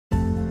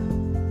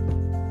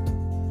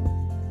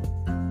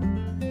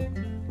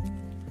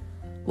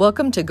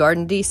Welcome to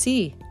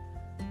GardenDC,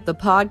 the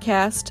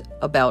podcast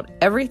about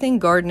everything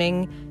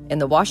gardening in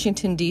the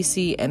Washington,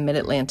 D.C. and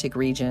Mid-Atlantic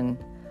region.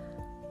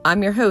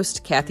 I'm your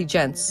host, Kathy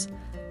Jentz.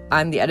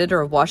 I'm the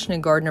editor of Washington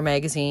Gardener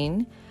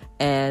magazine,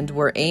 and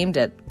we're aimed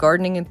at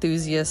gardening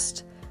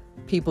enthusiasts,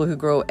 people who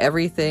grow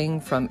everything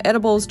from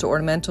edibles to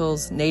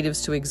ornamentals,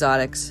 natives to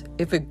exotics.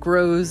 If it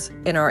grows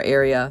in our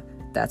area,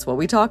 that's what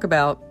we talk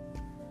about.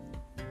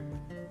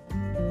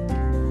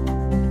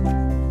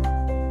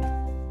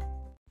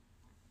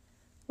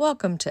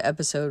 Welcome to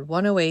episode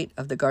 108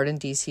 of the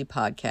GardenDC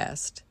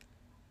podcast.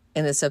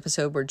 In this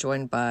episode, we're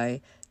joined by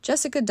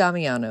Jessica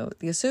Damiano,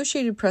 the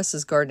Associated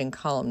Press's gardening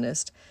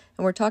columnist,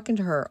 and we're talking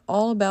to her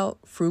all about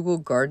frugal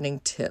gardening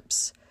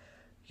tips.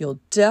 You'll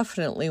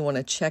definitely want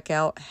to check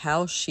out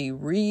how she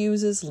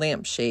reuses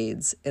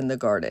lampshades in the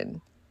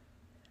garden.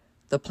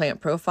 The plant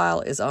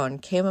profile is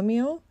on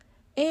Chamomile,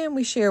 and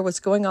we share what's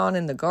going on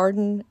in the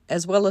garden,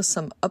 as well as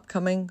some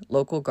upcoming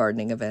local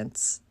gardening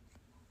events.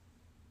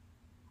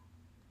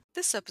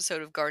 This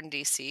episode of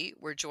GardenDC,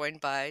 we're joined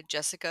by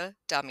Jessica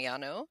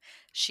Damiano.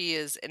 She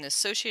is an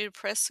Associated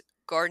Press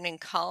gardening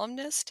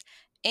columnist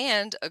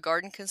and a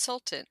garden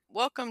consultant.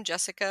 Welcome,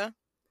 Jessica.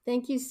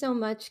 Thank you so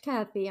much,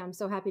 Kathy. I'm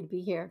so happy to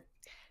be here.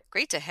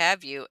 Great to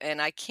have you,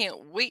 and I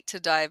can't wait to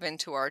dive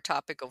into our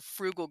topic of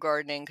frugal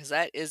gardening because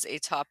that is a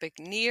topic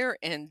near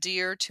and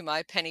dear to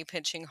my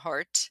penny-pinching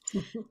heart.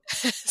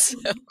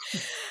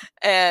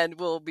 And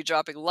we'll be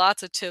dropping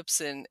lots of tips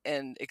and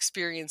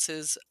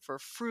experiences for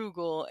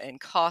frugal and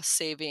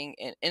cost-saving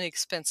and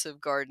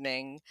inexpensive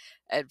gardening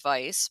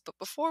advice. But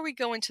before we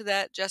go into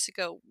that,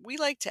 Jessica, we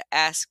like to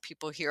ask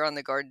people here on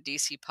the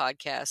GardenDC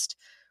podcast,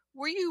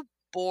 were you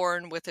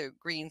born with a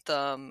green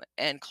thumb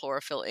and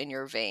chlorophyll in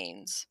your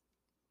veins?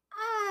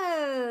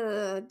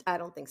 I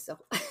don't think so.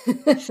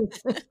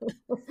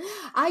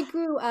 I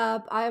grew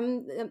up,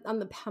 I'm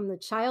the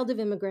child of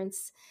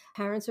immigrants.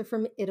 Parents are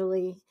from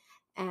Italy,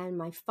 and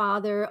my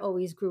father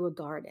always grew a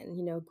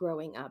garden,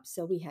 growing up.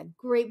 So we had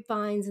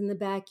grapevines in the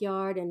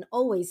backyard and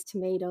always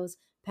tomatoes,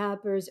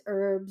 peppers,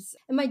 herbs.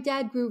 And my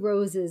dad grew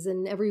roses,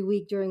 and every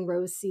week during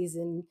rose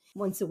season,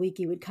 once a week,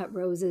 he would cut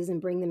roses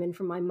and bring them in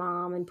from my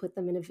mom and put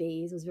them in a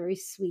vase. It was very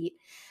sweet.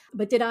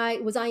 But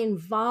was I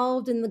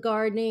involved in the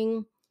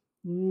gardening?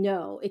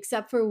 No,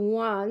 except for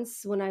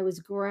once when I was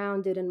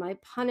grounded and my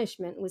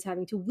punishment was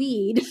having to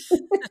weed,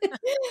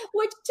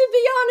 which, to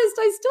be honest,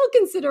 I still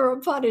consider a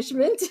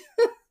punishment.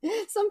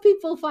 Some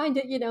people find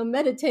it,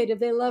 meditative.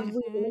 They love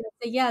weeding. And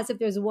they say, yes, if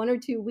there's one or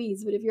two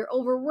weeds, but if you're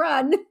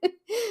overrun,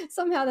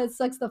 somehow that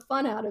sucks the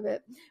fun out of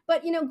it.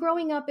 But,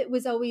 growing up, it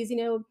was always,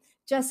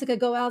 Jessica,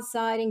 go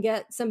outside and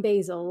get some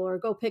basil or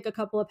go pick a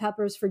couple of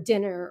peppers for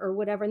dinner or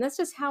whatever. And that's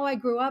just how I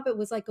grew up. It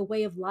was like a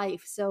way of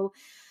life. So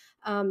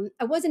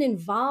I wasn't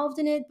involved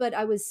in it, but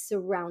I was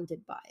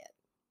surrounded by it.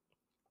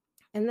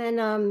 And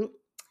then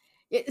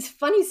it's a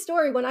funny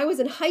story. When I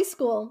was in high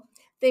school,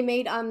 they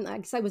made, I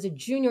guess I was a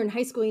junior in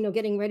high school,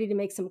 getting ready to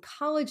make some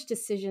college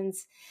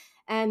decisions.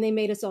 And they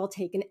made us all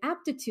take an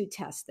aptitude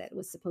test that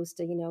was supposed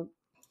to, it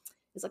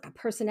was like a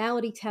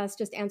personality test,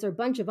 just answer a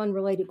bunch of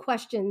unrelated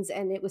questions.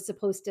 And it was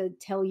supposed to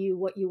tell you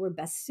what you were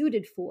best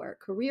suited for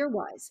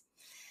career-wise.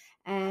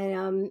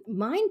 And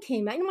mine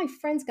came out, my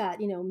friends got,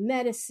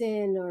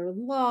 medicine or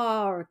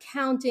law or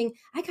accounting.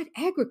 I got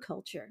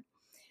agriculture,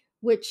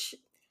 which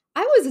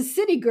I was a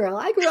city girl.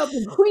 I grew up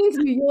in Queens,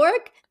 New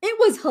York. It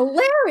was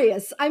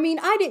hilarious. I mean,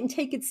 I didn't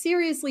take it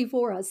seriously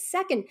for a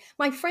second.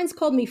 My friends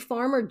called me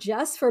Farmer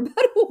Jess for about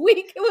a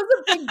week. It was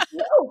a big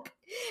joke.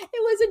 It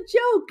was a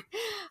joke.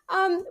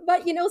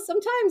 But,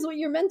 sometimes what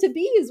you're meant to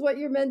be is what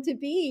you're meant to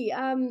be.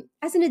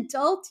 As an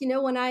adult,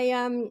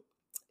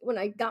 when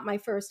I got my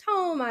first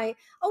home, I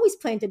always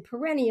planted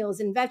perennials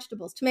and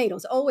vegetables,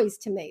 tomatoes, always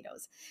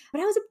tomatoes. But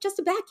I was just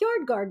a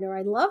backyard gardener.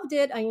 I loved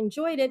it. I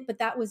enjoyed it, but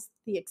that was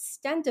the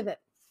extent of it.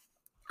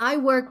 I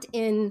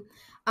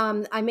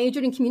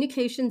majored in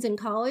communications in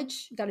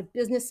college, got a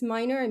business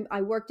minor, and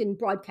I worked in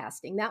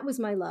broadcasting. That was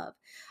my love.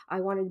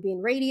 I wanted to be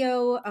in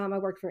radio. I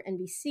worked for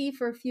NBC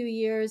for a few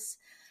years.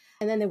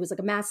 And then there was like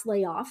a mass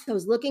layoff. I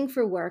was looking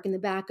for work in the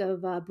back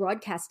of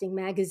Broadcasting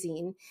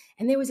magazine.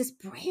 And there was this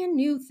brand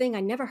new thing I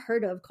never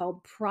heard of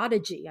called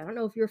Prodigy. I don't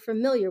know if you're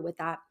familiar with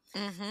that.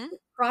 Mm-hmm.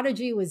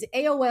 Prodigy was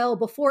AOL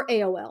before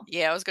AOL.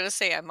 Yeah, I was going to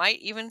say, I might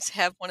even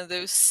have one of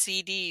those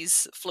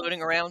CDs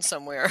floating around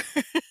somewhere.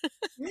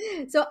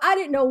 So I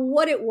didn't know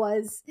what it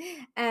was.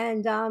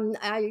 And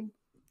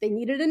they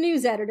needed a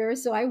news editor.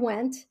 So I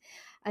went.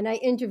 And I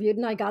interviewed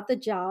and I got the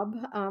job.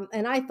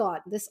 And I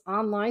thought, this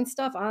online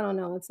stuff, I don't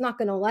know, it's not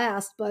going to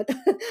last, but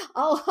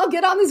I'll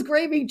get on this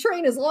gravy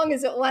train as long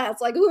as it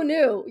lasts. Like, who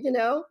knew,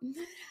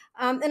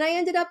 And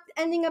I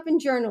ending up in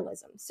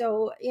journalism.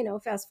 So,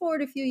 fast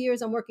forward a few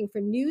years, I'm working for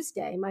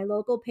Newsday, my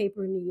local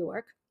paper in New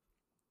York.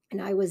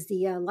 And I was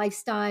the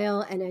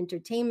lifestyle and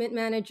entertainment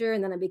manager.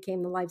 And then I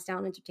became the lifestyle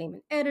and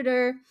entertainment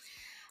editor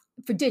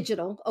for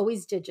digital,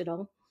 always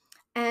digital.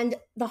 And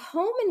the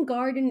home and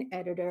garden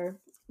editor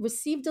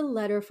received a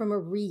letter from a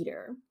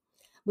reader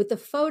with a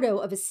photo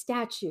of a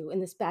statue in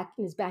his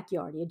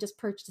backyard. He had just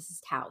purchased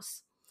his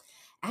house.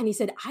 And he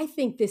said, I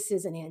think this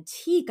is an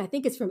antique. I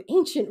think it's from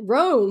ancient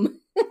Rome.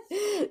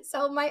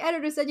 So my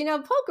editor said,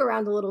 poke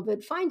around a little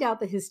bit, find out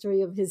the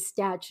history of his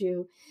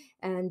statue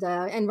and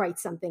write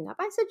something up.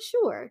 I said,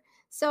 sure.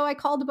 So I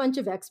called a bunch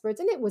of experts,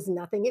 and it was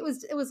nothing. It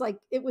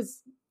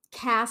was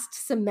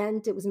cast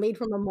cement. It was made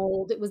from a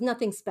mold. It was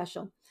nothing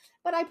special.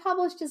 But I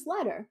published his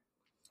letter.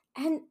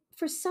 And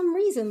for some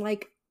reason,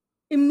 like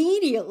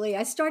immediately,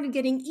 I started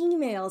getting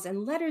emails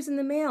and letters in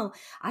the mail.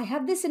 I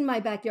have this in my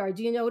backyard.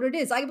 Do you know what it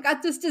is? I've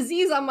got this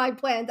disease on my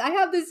plant. I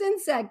have this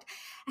insect.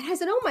 And I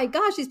said, oh my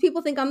gosh, these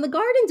people think I'm the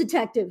garden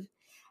detective.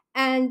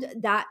 And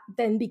that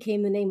then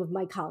became the name of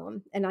my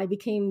column. And I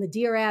became the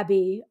Dear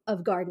Abby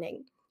of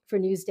gardening for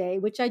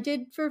Newsday, which I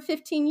did for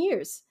 15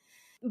 years.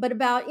 But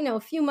about, a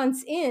few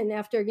months in,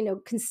 after,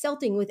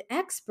 consulting with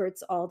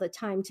experts all the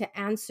time to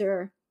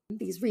answer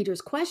these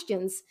readers'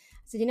 questions,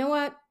 I said, you know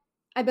what?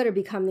 I better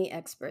become the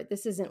expert.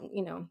 This isn't,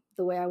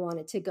 the way I want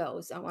it to go.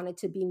 So I wanted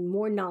to be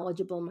more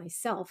knowledgeable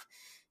myself.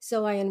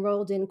 So I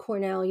enrolled in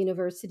Cornell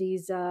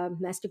University's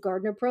Master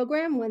Gardener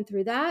program, went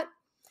through that.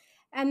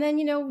 And then,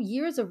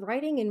 years of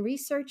writing and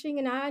researching,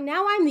 and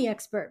now I'm the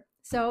expert.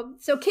 So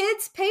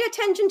kids, pay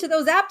attention to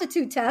those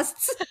aptitude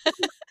tests.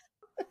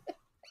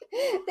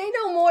 They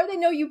know more. They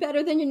know you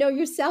better than you know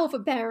yourself,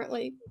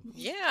 apparently.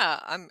 Yeah,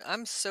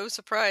 I'm so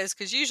surprised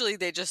because usually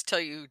they just tell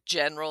you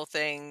general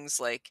things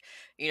like,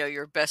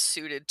 you're best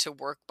suited to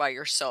work by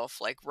yourself,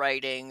 like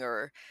writing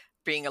or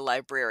being a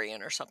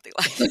librarian or something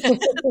like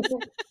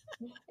that.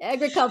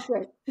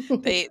 Agriculture.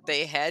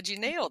 They had you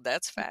nailed.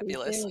 That's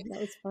fabulous. That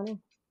was funny.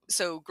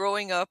 So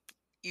growing up,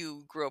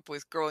 you grew up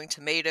with growing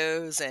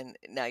tomatoes, and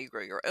now you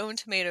grow your own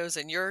tomatoes,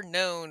 and you're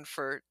known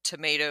for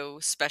tomato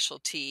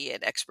specialty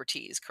and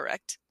expertise,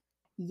 correct?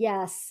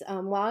 Yes.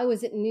 While I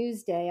was at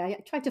Newsday, I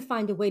tried to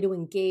find a way to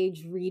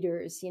engage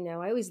readers.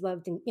 I always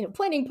loved,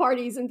 planning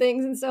parties and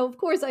things. And so, of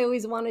course, I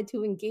always wanted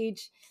to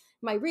engage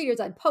my readers.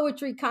 I had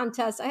poetry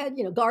contests. I had,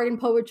 garden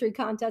poetry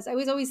contests. I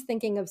was always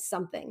thinking of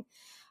something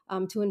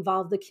to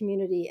involve the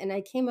community. And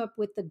I came up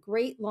with the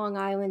Great Long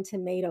Island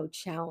Tomato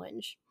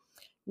Challenge,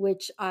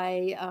 which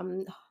I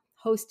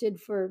hosted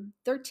for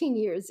 13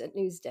 years at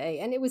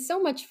Newsday. And it was so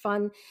much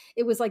fun.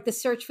 It was like the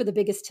search for the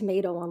biggest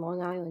tomato on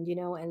Long Island,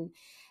 and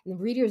the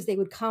readers, they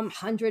would come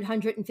 100,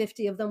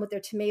 150 of them with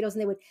their tomatoes,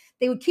 and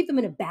they would keep them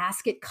in a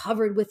basket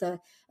covered with a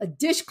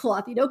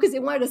dishcloth, because they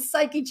wanted to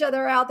psych each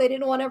other out. They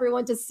didn't want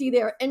everyone to see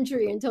their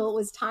entry until it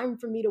was time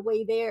for me to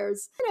weigh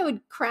theirs. And I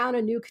would crown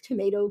a new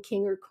tomato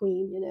king or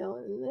queen,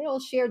 and they all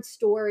shared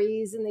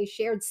stories, and they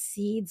shared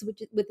seeds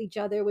with each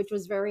other, which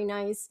was very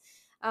nice.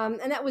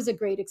 And that was a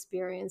great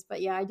experience.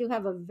 But yeah, I do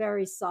have a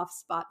very soft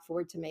spot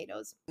for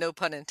tomatoes. No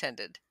pun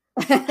intended.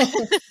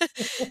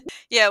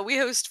 Yeah, we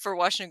host for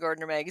Washington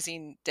Gardener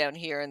Magazine down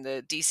here in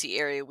the DC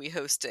area. We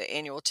host an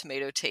annual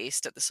tomato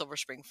taste at the Silver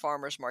Spring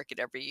Farmers Market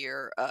every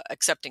year,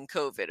 excepting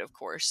COVID, of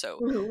course. So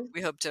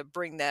we hope to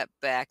bring that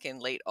back in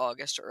late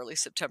August or early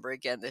September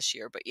again this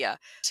year. But yeah,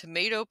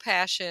 tomato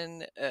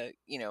passion,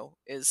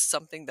 is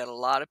something that a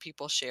lot of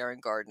people share in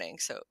gardening.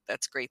 So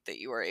that's great that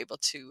you are able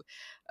to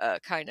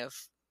kind of,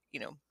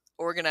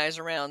 organize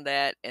around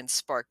that and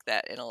spark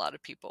that in a lot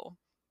of people.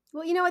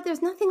 Well, you know what?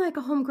 There's nothing like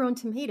a homegrown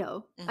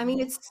tomato. I mean,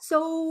 it's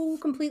so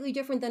completely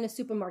different than a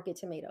supermarket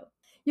tomato.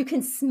 You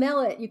can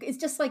smell it. It's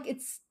just like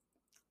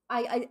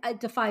I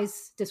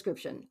defies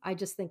description. I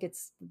just think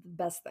it's the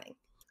best thing.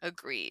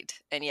 Agreed.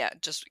 And yeah,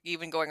 just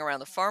even going around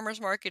the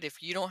farmer's market,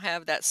 if you don't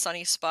have that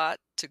sunny spot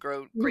to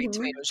grow great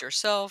tomatoes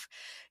yourself,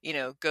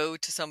 go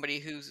to somebody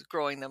who's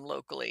growing them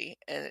locally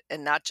and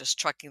not just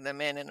trucking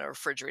them in a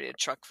refrigerated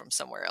truck from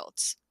somewhere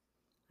else.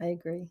 I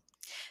agree.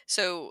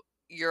 So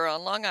you're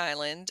on Long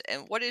Island,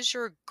 and what is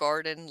your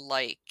garden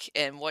like?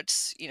 And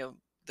what's,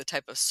 the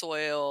type of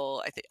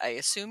soil? I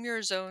assume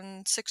you're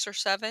zone 6 or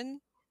 7.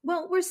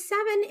 Well, we're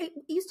 7. It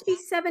used to be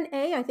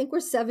 7A. I think we're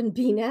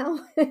 7B now.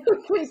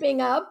 We're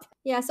creeping up.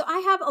 Yeah. So I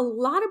have a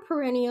lot of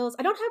perennials.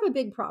 I don't have a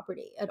big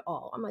property at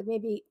all. I'm like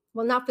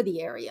not for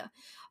the area.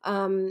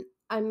 I'm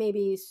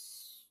maybe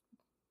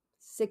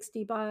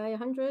 60 by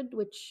 100,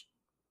 which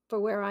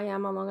for where I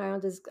am on Long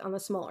Island is on the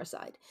smaller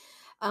side.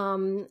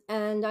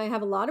 And I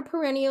have a lot of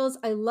perennials.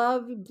 I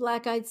love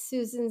black-eyed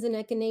Susans and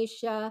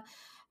echinacea.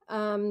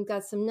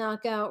 Got some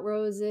knockout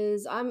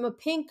roses. I'm a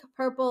pink,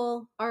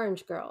 purple,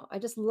 orange girl. I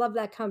just love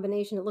that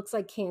combination. It looks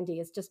like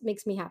candy. It just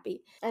makes me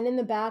happy. And in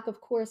the back,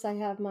 of course, I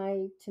have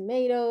my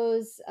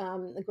tomatoes.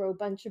 I grow a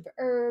bunch of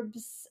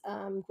herbs.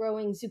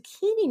 Growing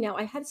zucchini now.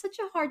 I had such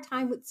a hard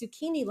time with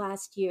zucchini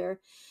last year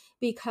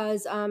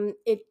because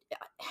it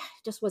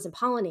just wasn't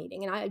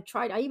pollinating. And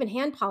I even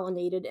hand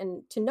pollinated,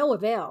 and to no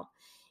avail.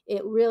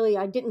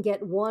 I didn't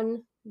get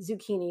one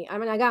zucchini. I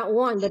mean, I got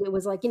one, but it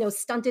was like,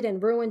 stunted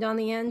and ruined on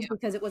the end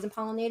because it wasn't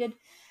pollinated.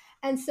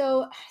 And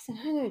so I said,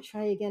 I'm going to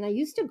try again. I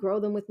used to grow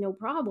them with no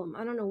problem.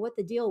 I don't know what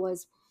the deal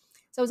was.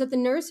 So I was at the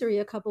nursery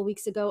a couple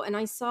weeks ago, and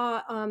I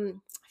saw, I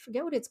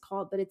forget what it's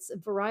called, but it's a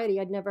variety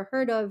I'd never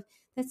heard of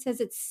that says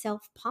it's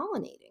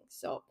self-pollinating.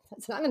 So I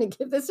said, I'm going to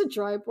give this a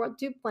try. I brought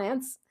 2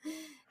 plants,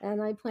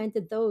 and I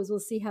planted those. We'll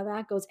see how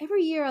that goes.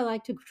 Every year I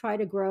like to try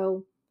to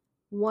grow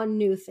one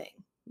new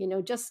thing.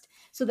 just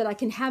so that I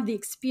can have the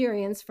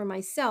experience for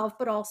myself,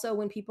 but also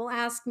when people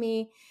ask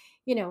me,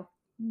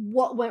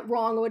 what went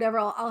wrong or whatever,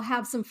 I'll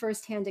have some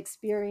firsthand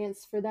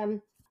experience for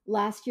them.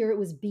 Last year it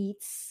was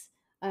beets.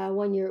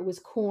 One year it was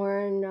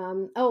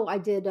corn. I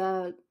did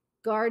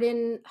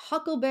garden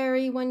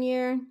huckleberry one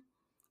year.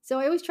 So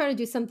I always try to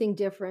do something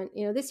different.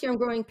 This year I'm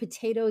growing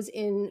potatoes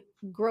in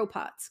grow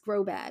pots,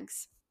 grow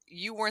bags.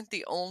 You weren't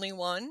the only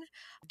one.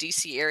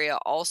 DC area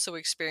also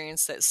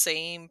experienced that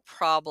same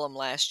problem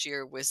last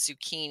year with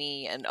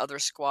zucchini and other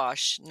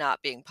squash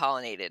not being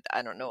pollinated.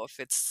 I don't know if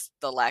it's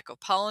the lack of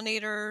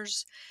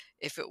pollinators,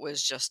 if it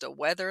was just a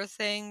weather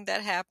thing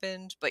that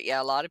happened, but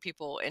yeah, a lot of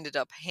people ended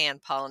up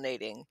hand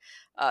pollinating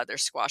their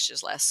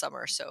squashes last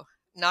summer. So,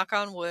 knock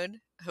on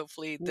wood,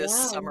 hopefully this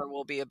Yeah. summer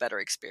will be a better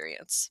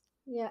experience.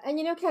 Yeah. And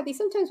Kathy,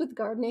 sometimes with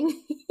gardening,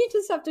 you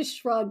just have to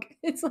shrug.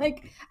 It's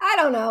like, I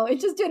don't know, it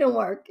just didn't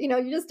work.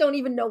 You just don't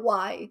even know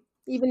why.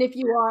 Even if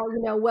you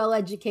are, well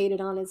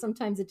educated on it,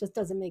 sometimes it just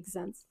doesn't make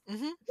sense.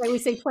 Hmm. Like we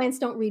say, plants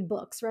don't read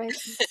books, right?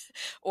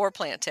 Or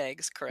plant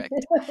tags, correct.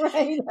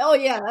 Right. Oh,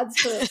 yeah, that's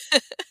true.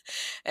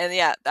 And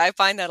yeah, I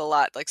find that a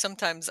lot. Like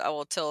sometimes I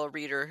will tell a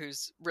reader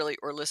who's really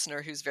or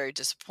listener who's very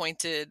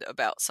disappointed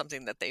about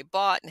something that they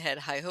bought and had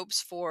high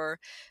hopes for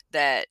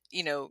that,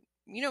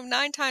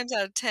 9 times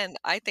out of 10,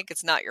 I think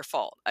it's not your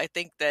fault. I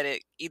think that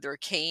it either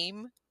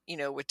came,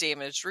 with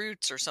damaged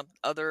roots or some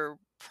other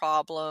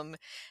problem.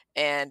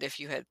 And if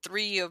you had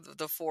 3 of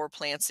the 4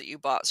 plants that you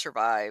bought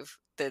survive,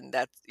 then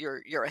that's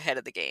you're ahead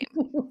of the game.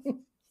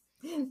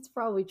 It's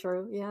probably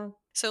true. Yeah.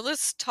 So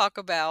let's talk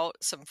about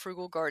some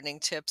frugal gardening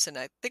tips. And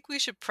I think we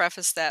should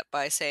preface that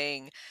by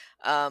saying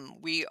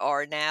we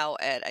are now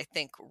at, I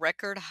think,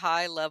 record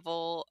high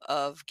level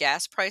of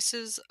gas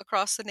prices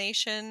across the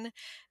nation.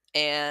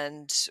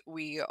 And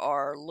we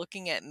are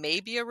looking at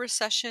maybe a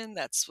recession.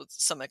 That's what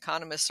some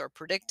economists are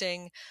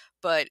predicting.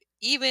 But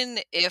even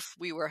if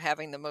we were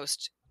having the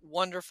most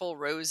wonderful,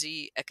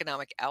 rosy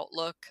economic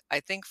outlook, I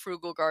think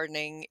frugal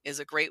gardening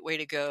is a great way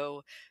to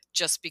go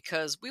just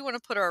because we want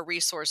to put our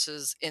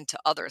resources into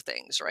other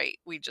things, right?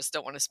 We just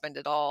don't want to spend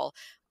it all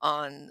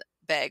on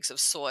bags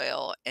of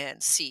soil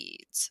and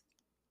seeds.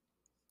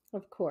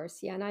 Of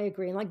course. Yeah. And I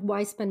agree. And like,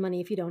 why spend money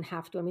if you don't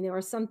have to? I mean, there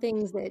are some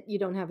things that you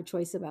don't have a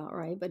choice about,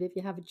 right? But if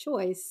you have a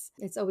choice,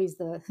 it's always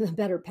the, the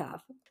better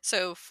path.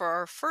 So, for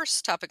our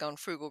first topic on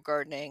frugal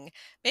gardening,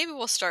 maybe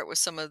we'll start with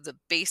some of the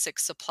basic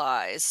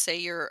supplies. Say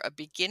you're a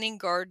beginning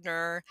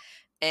gardener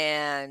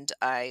and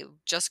I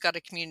just got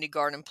a community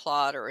garden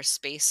plot or a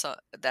space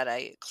that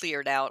I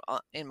cleared out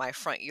in my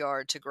front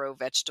yard to grow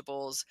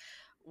vegetables.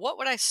 What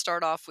would I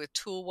start off with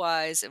tool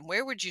wise, and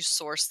where would you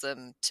source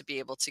them to be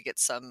able to get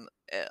some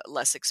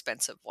less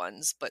expensive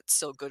ones, but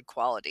still good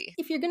quality?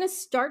 If you're going to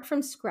start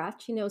from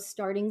scratch,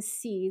 starting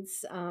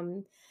seeds,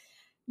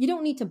 you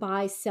don't need to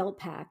buy cell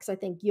packs. I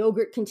think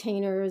yogurt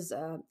containers,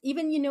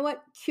 even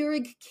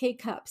Keurig K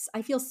cups.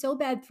 I feel so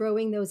bad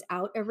throwing those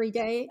out every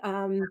day.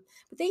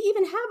 But they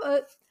even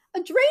have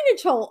a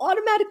drainage hole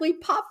automatically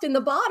popped in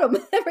the bottom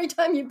every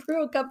time you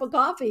brew a cup of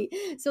coffee.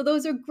 So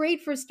those are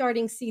great for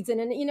starting seeds.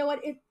 And you know what?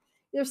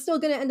 They're still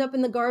going to end up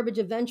in the garbage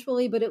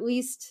eventually, but at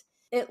least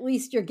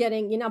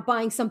you're not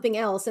buying something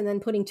else and then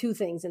putting 2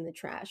 things in the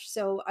trash.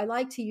 So I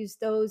like to use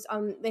those.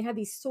 They have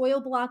these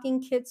soil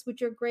blocking kits,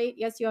 which are great.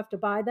 Yes, you have to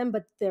buy them,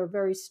 but they're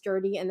very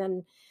sturdy, and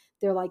then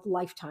they're like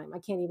lifetime. I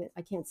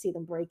can't see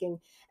them breaking.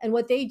 And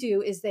what they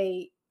do is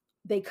they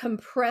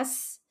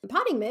compress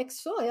potting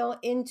mix soil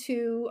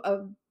into a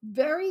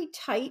very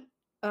tight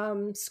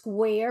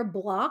square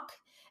block,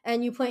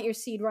 and you plant your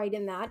seed right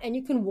in that, and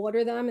you can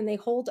water them and they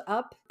hold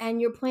up, and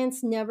your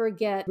plants never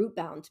get root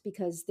bound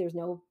because there's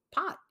no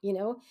pot.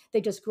 They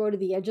just grow to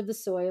the edge of the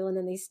soil and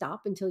then they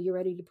stop until you're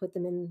ready to put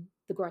them in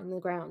the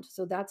ground.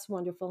 So that's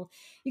wonderful.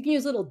 You can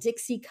use little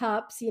Dixie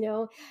cups,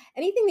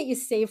 anything that you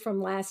saved from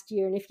last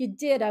year. And if you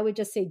did, I would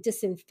just say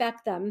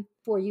disinfect them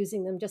before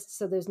using them, just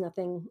so there's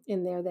nothing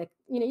in there that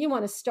you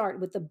want to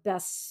start with the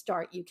best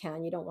start you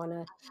can. You don't want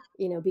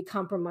to be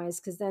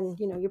compromised, because then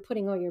you're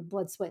putting all your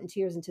blood, sweat, and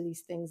tears into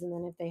these things, and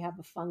then if they have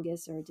a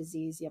fungus or a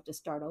disease, you have to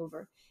start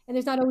over, and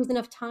there's not always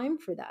enough time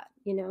for that.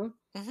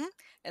 Hmm.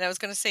 And I was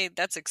going to say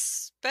that's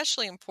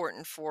especially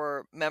important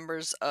for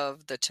members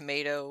of the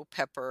tomato,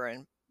 pepper,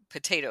 and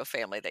potato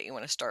family that you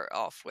want to start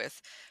off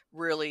with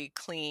really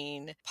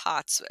clean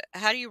pots.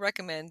 How do you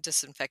recommend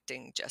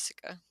disinfecting,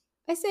 Jessica?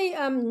 I say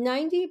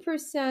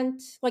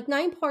 90%, like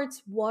 9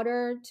 parts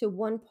water to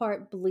 1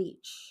 part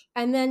bleach.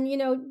 And then,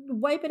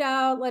 wipe it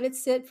out, let it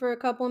sit for a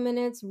couple of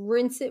minutes,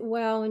 rinse it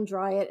well and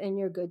dry it, and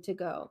you're good to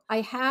go.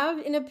 I have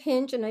in a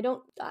pinch, and I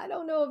don't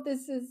know if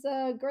this is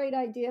a great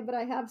idea, but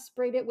I have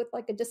sprayed it with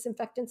like a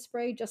disinfectant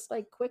spray, just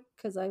like quick,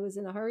 because I was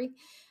in a hurry.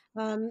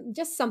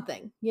 Just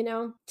something,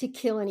 to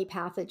kill any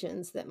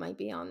pathogens that might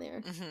be on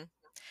there. Hmm.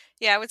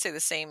 Yeah, I would say the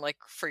same, like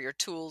for your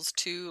tools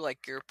too,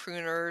 like your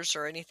pruners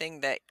or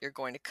anything that you're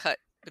going to cut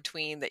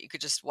between, that you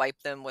could just wipe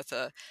them with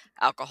a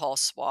alcohol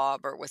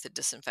swab or with a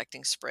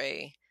disinfecting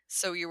spray.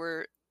 So you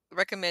were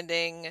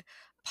recommending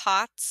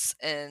pots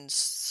and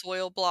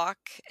soil block,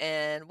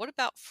 and what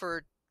about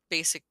for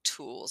basic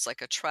tools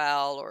like a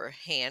trowel or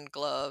hand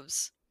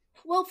gloves?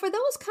 Well, for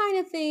those kind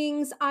of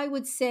things, I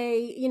would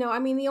say, I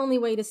mean, the only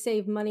way to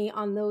save money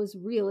on those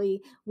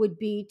really would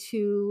be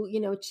to,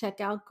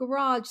 check out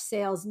garage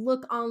sales,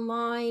 look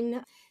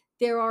online.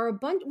 There are a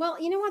bunch, well,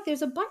 you know what?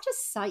 There's a bunch of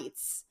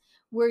sites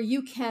where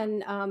you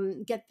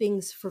can get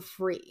things for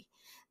free.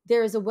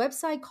 There's a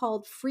website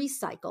called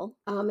FreeCycle,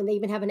 and they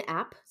even have an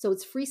app. So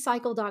it's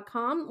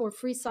freecycle.com, or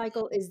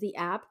FreeCycle is the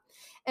app.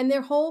 And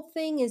their whole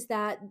thing is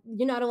that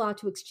you're not allowed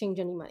to exchange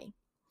any money.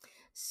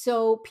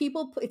 So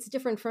it's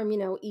different from,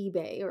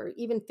 eBay or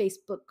even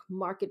Facebook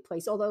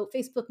Marketplace. Although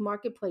Facebook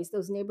Marketplace,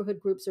 those neighborhood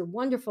groups are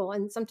wonderful.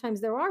 And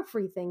sometimes there are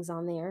free things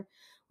on there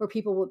where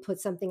people would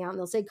put something out and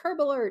they'll say curb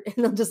alert and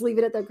they'll just leave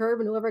it at the curb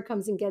and whoever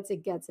comes and gets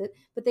it, gets it.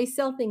 But they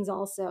sell things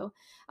also.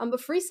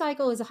 But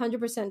FreeCycle is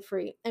 100%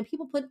 free. And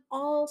people put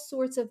all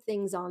sorts of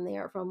things on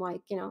there from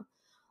like,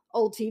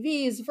 old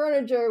TVs,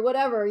 furniture,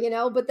 whatever,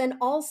 but then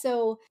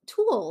also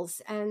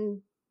tools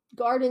and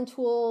garden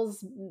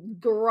tools,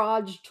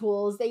 garage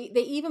tools. They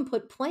even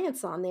put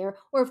plants on there.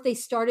 Or if they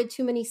started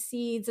too many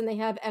seeds and they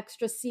have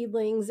extra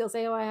seedlings, they'll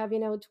say, "Oh, I have,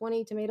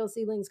 20 tomato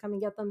seedlings, come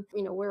and get them.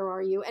 Where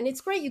are you?" And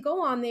it's great. You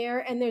go on there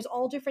and there's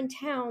all different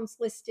towns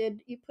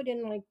listed. You put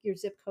in like your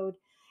zip code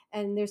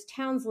and there's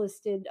towns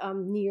listed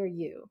near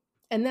you.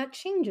 And that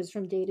changes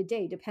from day to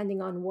day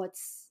depending on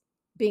what's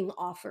being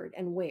offered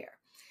and where.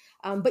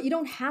 But you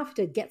don't have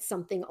to get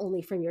something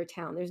only from your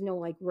town. There's no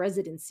like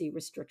residency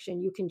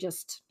restriction. You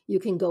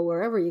can go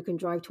wherever. You can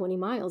drive 20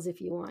 miles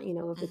if you want,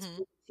 if it's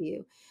good to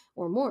you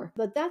or more.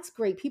 But that's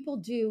great. People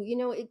do,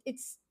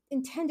 it's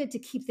intended to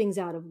keep things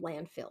out of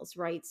landfills,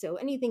 right? So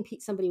anything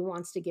somebody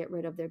wants to get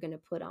rid of, they're going to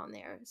put on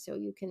there. So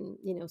you can,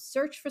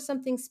 search for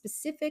something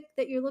specific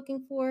that you're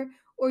looking for,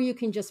 or you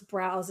can just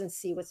browse and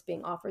see what's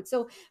being offered.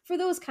 So for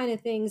those kind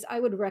of things,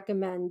 I would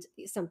recommend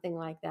something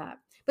like that.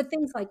 But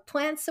things like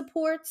plant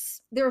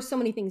supports, there are so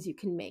many things you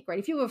can make, right?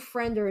 If you have a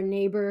friend or a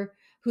neighbor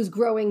who's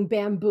growing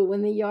bamboo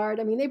in the yard,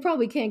 I mean, they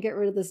probably can't get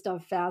rid of the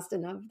stuff fast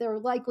enough. They're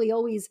likely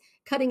always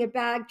cutting it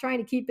back, trying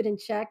to keep it in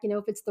check,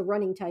 if it's the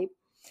running type.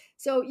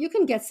 So you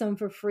can get some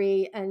for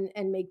free and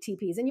make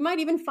teepees. And you might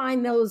even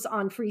find those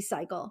on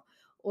FreeCycle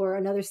or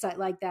another site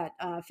like that,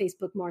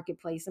 Facebook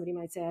Marketplace. Somebody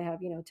might say, I have,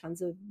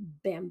 tons of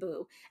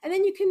bamboo. And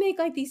then you can make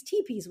like these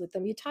teepees with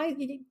them. You tie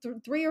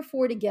 3 or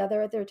 4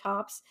 together at their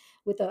tops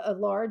with a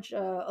large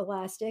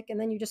elastic, and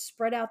then you just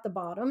spread out the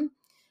bottom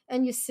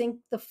and you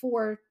sink the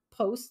 4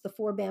 posts, the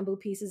 4 bamboo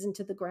pieces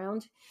into the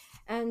ground.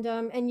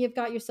 And you've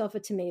got yourself a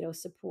tomato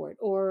support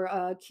or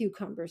a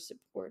cucumber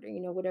support,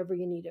 or, whatever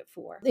you need it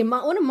for.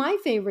 One of my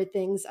favorite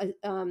things,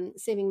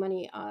 saving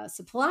money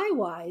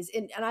supply-wise,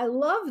 and I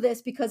love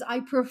this because I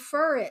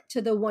prefer it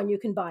to the one you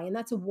can buy, and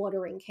that's a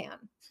watering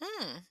can.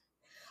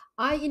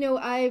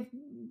 I've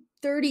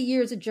 30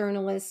 years a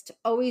journalist,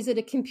 always at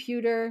a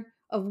computer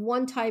of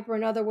one type or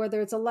another,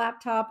 whether it's a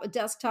laptop, a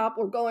desktop,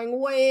 or going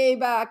way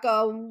back,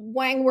 a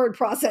Wang word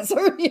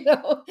processor,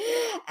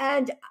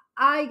 and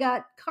I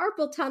got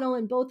carpal tunnel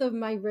in both of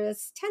my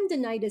wrists,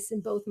 tendonitis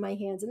in both my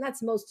hands, and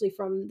that's mostly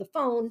from the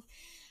phone.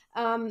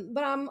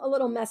 But I'm a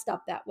little messed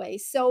up that way.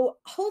 So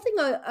holding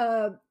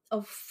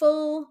a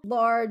full,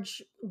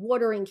 large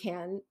watering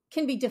can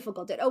be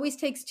difficult. It always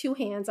takes 2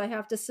 hands. I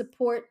have to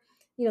support,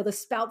 the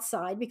spout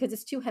side because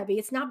it's too heavy.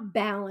 It's not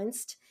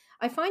balanced.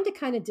 I find it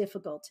kind of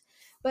difficult.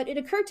 But it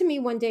occurred to me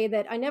one day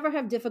that I never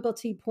have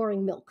difficulty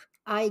pouring milk.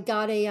 I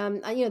got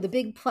the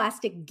big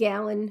plastic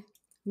gallon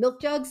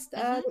milk jugs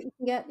that you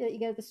get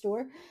at the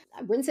store.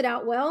 I rinse it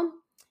out well,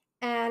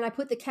 and I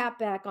put the cap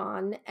back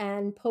on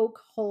and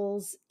poke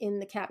holes in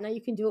the cap. Now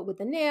you can do it with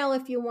a nail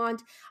if you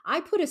want.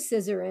 I put a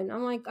scissor in.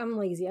 I'm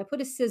lazy. I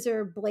put a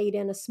scissor blade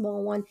in, a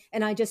small one,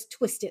 and I just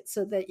twist it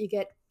so that you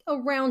get a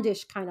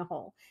roundish kind of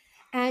hole.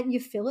 And you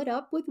fill it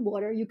up with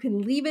water. You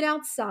can leave it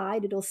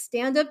outside. It'll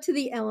stand up to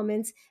the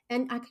elements.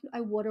 And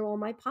I water all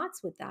my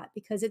pots with that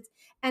because it's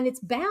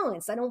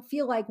balanced. I don't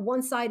feel like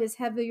one side is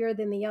heavier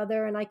than the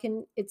other.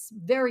 And it's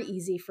very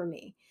easy for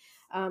me.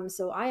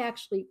 So I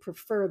actually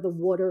prefer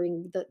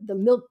the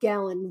milk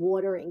gallon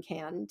watering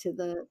can to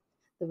the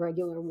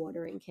regular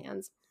watering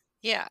cans.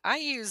 Yeah, I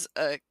use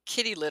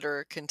kitty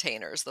litter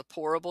containers, the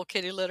pourable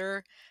kitty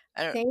litter.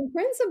 Same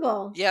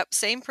principle. Yep,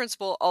 same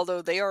principle,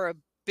 although they are a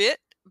bit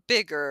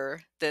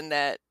bigger than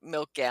that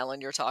milk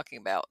gallon you're talking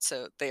about.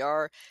 So they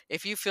are,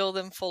 if you fill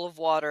them full of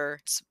water,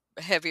 it's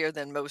heavier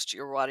than most of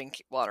your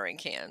watering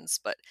cans,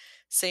 but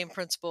same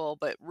principle,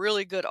 but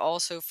really good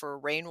also for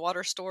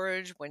rainwater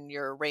storage when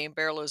your rain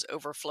barrel is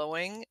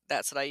overflowing.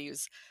 That's what I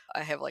use.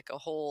 I have like a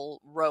whole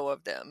row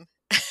of them.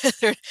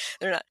 they're,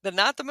 they're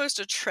not the most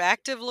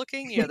attractive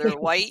looking, they're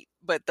white,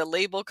 but the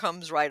label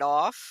comes right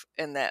off,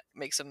 and that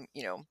makes them,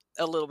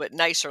 a little bit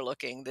nicer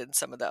looking than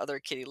some of the other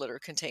kitty litter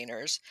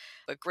containers.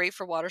 But great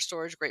for water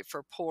storage, great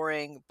for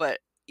pouring. But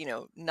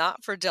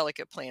not for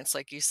delicate plants,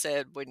 like you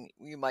said, when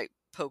you might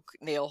poke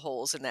nail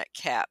holes in that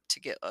cap to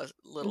get a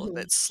little Hmm.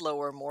 bit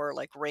slower, more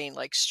like rain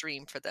like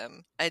stream for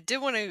them. I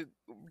did want to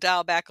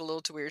dial back a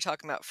little to where you're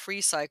talking about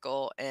free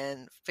cycle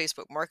and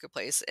Facebook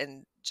Marketplace,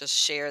 and just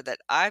share that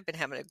I've been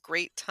having a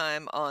great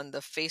time on the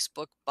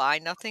Facebook Buy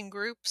Nothing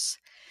groups.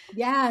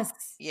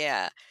 Yes.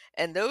 Yeah.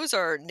 And those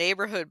are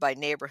neighborhood by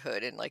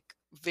neighborhood, and like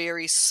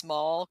very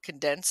small,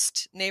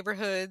 condensed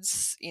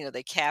neighborhoods.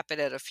 They cap it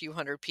at a few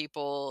hundred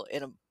people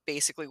in a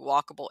basically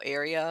walkable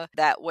area.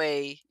 That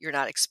way, you're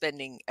not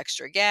expending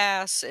extra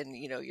gas, and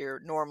you're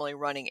normally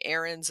running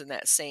errands in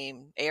that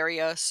same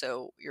area.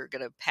 So you're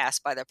going to pass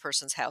by that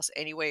person's house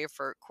anyway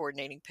for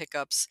coordinating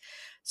pickups.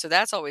 So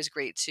that's always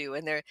great too.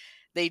 And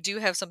they do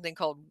have something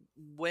called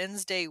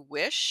Wednesday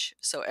Wish.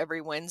 So every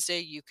Wednesday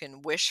you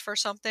can wish for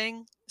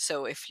something.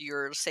 So if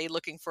you're, say,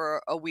 looking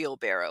for a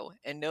wheelbarrow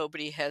and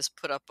nobody has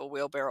put up a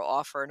wheelbarrow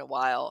offer in a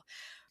while,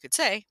 you could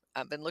say,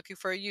 I've been looking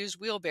for a used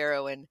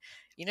wheelbarrow. And,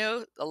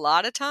 a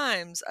lot of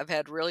times I've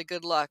had really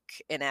good luck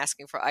in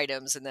asking for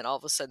items, and then all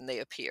of a sudden they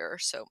appear.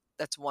 So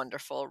that's a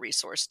wonderful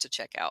resource to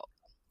check out.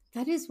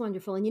 That is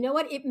wonderful. And you know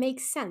what? It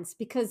makes sense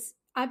because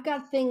I've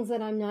got things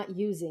that I'm not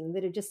using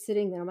that are just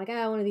sitting there. I'm like,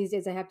 one of these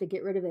days I have to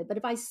get rid of it. But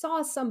if I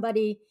saw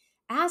somebody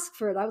ask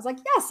for it, I was like,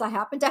 yes, I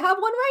happen to have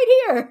one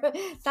right here.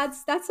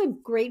 That's a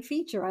great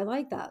feature. I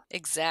like that.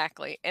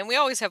 Exactly. And we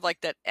always have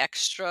like that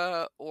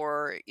extra,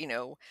 or,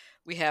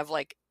 we have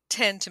like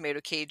 10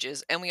 tomato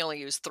cages and we only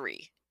use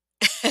 3.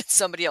 And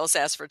somebody else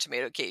asked for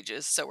tomato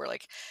cages, so we're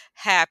like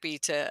happy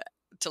to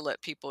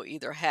let people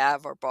either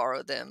have or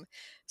borrow them.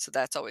 So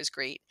that's always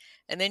great.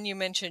 And then you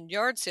mentioned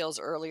yard sales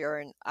earlier,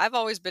 and I've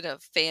always been a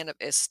fan of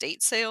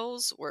estate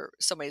sales where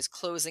somebody's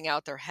closing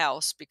out their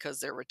house because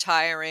they're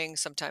retiring.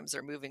 Sometimes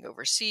they're moving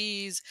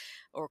overseas,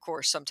 or of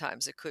course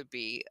sometimes it could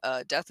be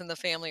a death in the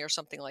family or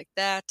something like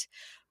that.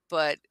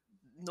 But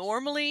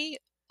normally,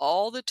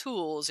 all the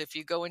tools, if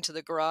you go into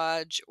the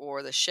garage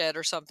or the shed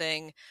or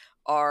something,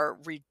 are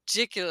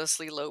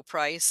ridiculously low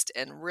priced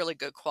and really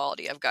good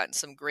quality. I've gotten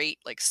some great,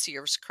 like,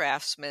 Sears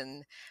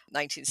Craftsman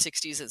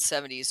 1960s and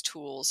 70s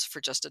tools for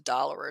just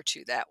 $1 or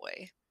 2 that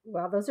way.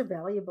 Wow, those are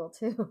valuable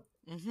too.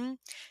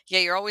 Yeah,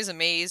 you're always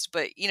amazed,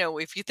 but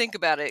if you think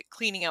about it,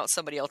 cleaning out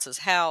somebody else's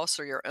house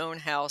or your own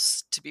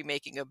house to be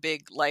making a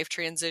big life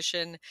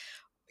transition,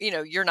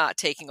 you're not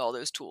taking all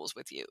those tools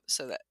with you.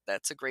 So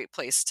that's a great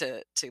place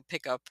to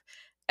pick up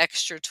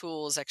extra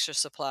tools, extra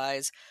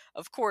supplies.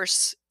 Of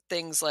course,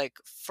 things like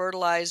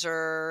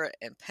fertilizer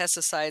and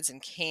pesticides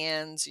and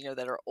cans,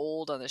 that are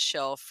old on the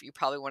shelf, you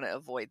probably want to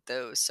avoid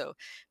those. So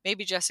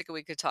maybe, Jessica,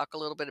 we could talk a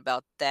little bit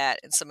about that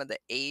and some of the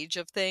age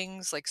of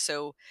things. Like,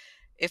 so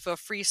if a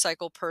free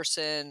cycle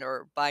person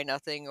or buy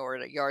nothing or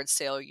at a yard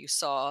sale you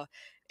saw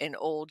an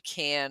old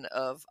can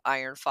of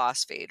iron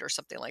phosphate or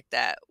something like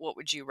that, what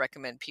would you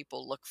recommend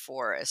people look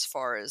for as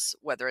far as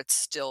whether it's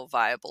still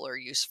viable or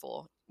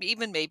useful?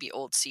 Even maybe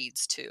old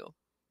seeds too.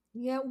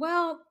 Yeah,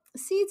 well,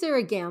 seeds are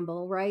a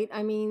gamble, right?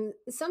 I mean,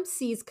 some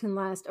seeds can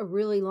last a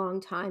really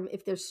long time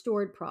if they're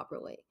stored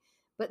properly.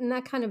 But in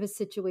that kind of a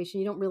situation,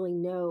 you don't really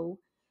know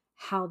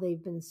how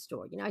they've been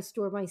stored. I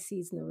store my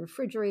seeds in the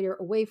refrigerator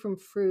away from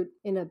fruit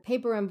in a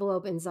paper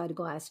envelope inside a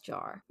glass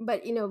jar.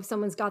 But, if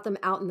someone's got them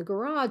out in the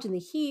garage in the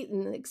heat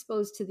and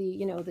exposed to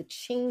the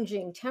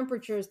changing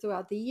temperatures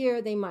throughout the year,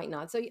 they might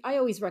not. So I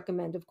always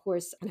recommend, of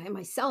course, and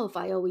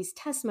I always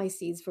test my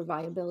seeds for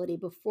viability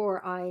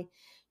before I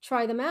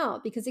try them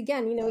out, because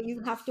again,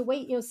 you have to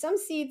wait. Some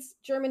seeds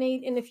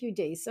germinate in a few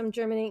days, some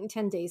germinate in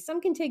 10 days, some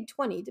can take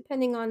 20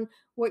 depending on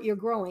what you're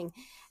growing.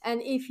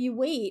 And if you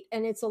wait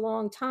and it's a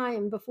long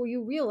time before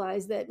you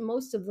realize that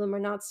most of them are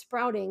not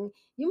sprouting,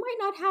 you might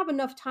not have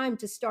enough time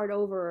to start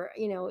over,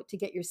 to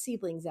get your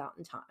seedlings out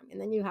in time, and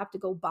then you have to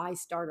go buy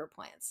starter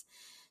plants.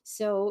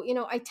 So,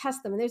 I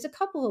test them, and there's a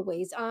couple of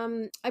ways.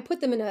 I put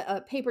them in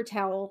a paper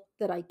towel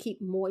that I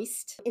keep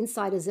moist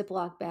inside a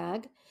Ziploc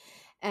bag,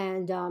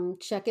 and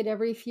check it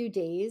every few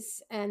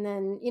days. And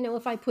then,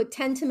 if I put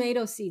 10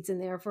 tomato seeds in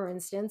there, for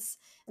instance,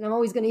 and I'm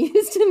always going to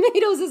use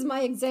tomatoes as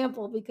my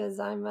example because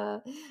I'm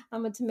a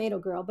tomato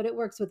girl, but it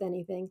works with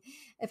anything.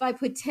 If I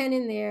put 10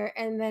 in there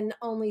and then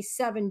only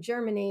 7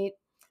 germinate,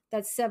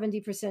 that's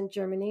 70%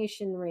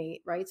 germination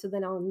rate, right? So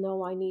then I'll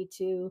know I need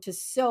to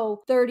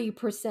sow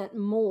 30%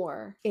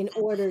 more in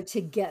order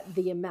to get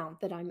the amount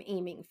that I'm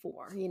aiming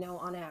for,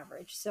 on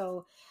average.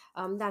 So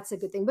that's a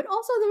good thing. But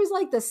also there's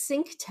like the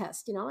sink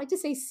test. I like to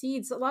say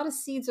seeds. A lot of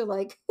seeds are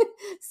like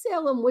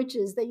Salem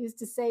witches. They used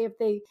to say if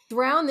they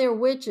drown their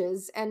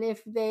witches and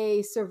if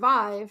they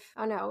survive,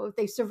 I know, if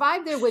they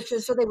survived their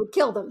witches, so they would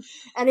kill them.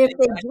 And if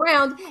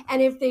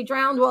they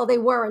drowned, well, they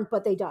weren't,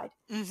 but they died.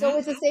 So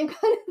it's the same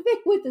kind of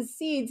thing with the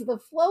seeds. The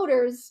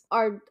floaters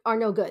are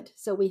no good.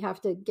 So we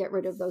have to get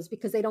rid of those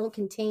because they don't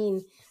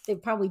contain,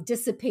 they've probably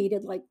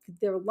dissipated like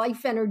their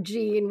life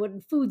energy and what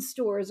food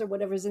stores or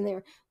whatever's in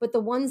there. But the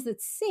ones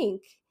that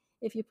sink,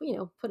 if you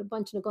put a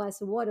bunch in a glass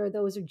of water,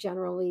 those are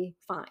generally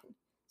fine.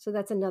 So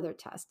that's another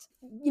test.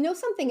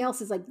 Something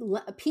else is like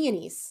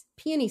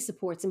peony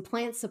supports and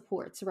plant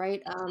supports,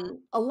 right?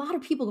 A lot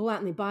of people go out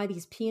and they buy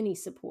these peony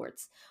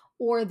supports,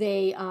 or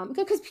they,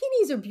 because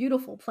peonies are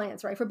beautiful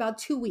plants, right? For about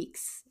 2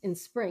 weeks in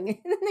spring, and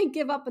then they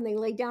give up and they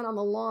lay down on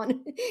the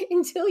lawn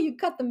until you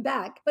cut them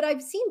back. But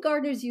I've seen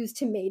gardeners use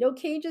tomato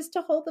cages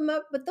to hold them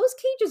up, but those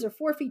cages are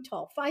 4 feet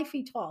tall, 5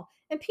 feet tall,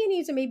 and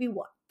peonies are maybe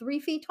what, 3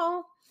 feet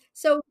tall?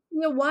 So,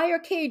 wire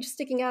cage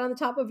sticking out on the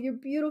top of your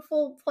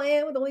beautiful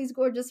plant with all these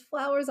gorgeous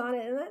flowers on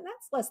it. And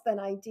that's less than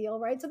ideal,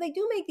 right? So they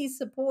do make these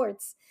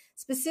supports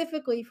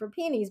specifically for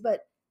peonies,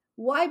 but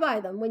why buy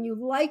them when you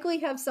likely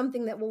have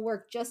something that will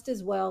work just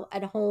as well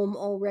at home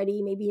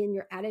already, maybe in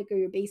your attic or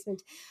your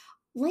basement?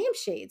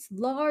 Lampshades,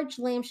 large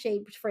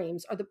lampshade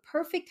frames are the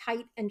perfect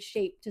height and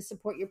shape to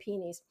support your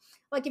peonies.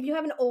 Like if you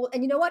have an old,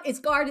 and you know what, it's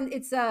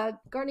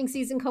gardening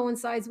season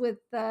coincides with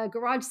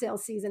garage sale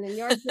season and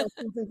yard sale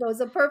season, so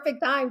it's a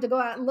perfect time to go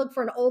out and look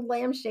for an old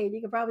lampshade.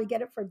 You could probably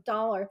get it for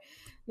 $1,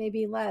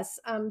 maybe less.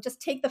 Just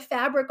take the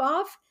fabric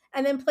off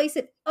and then place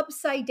it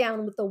upside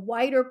down with the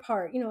wider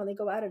part. They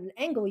go out at an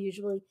angle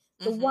usually.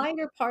 The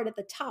wider part at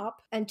the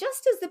top, and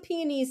just as the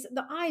peonies,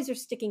 the eyes are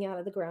sticking out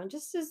of the ground,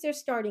 just as they're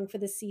starting for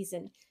the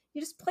season, you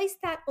just place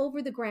that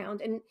over the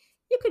ground, and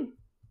you could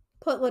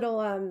put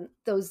little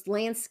those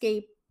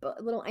landscape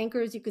little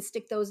anchors. You could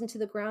stick those into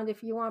the ground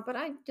if you want, but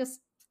I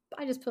just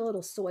put a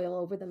little soil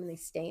over them and they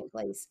stay in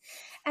place.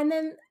 And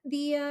then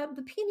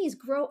the peonies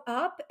grow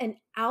up and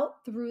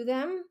out through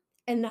them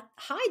and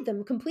hide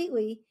them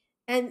completely,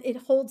 and it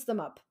holds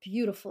them up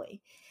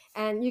beautifully.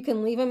 And you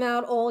can leave them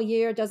out all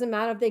year. It doesn't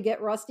matter if they get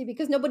rusty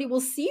because nobody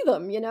will see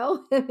them,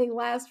 and they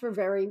last for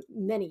very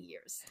many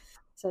years.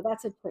 So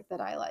that's a trick that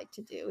I like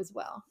to do as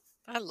well.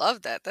 I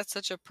love that. That's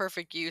such a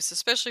perfect use,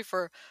 especially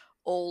for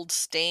old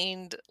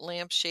stained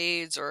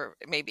lampshades, or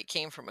maybe it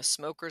came from a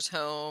smoker's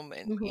home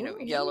and,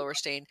 yellow or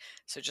stained.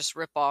 So just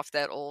rip off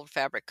that old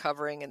fabric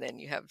covering and then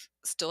you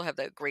still have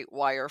that great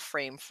wire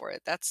frame for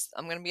it.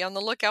 I'm going to be on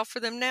the lookout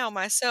for them now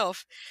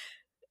myself.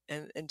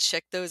 And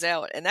check those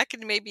out. And that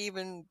could maybe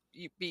even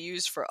be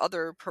used for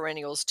other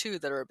perennials too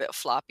that are a bit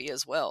floppy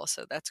as well.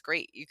 So that's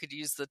great. You could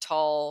use the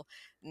tall,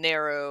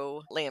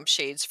 narrow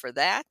lampshades for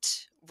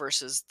that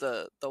versus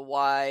the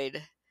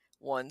wide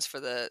ones for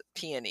the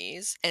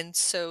peonies. And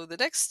so the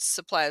next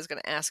supply I was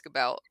going to ask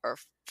about are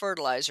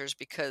fertilizers,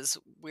 because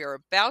we're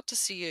about to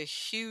see a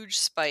huge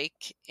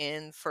spike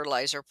in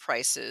fertilizer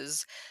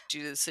prices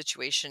due to the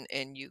situation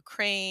in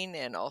Ukraine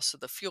and also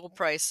the fuel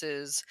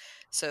prices.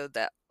 So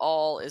that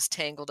all is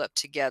tangled up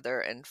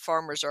together, and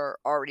farmers are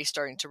already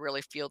starting to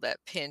really feel that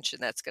pinch,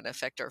 and that's going to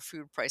affect our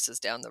food prices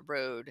down the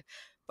road.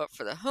 But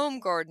for the home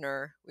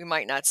gardener, we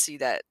might not see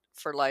that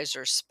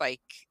fertilizer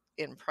spike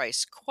in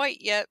price quite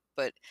yet,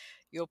 but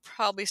you'll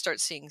probably start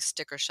seeing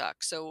sticker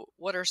shock. So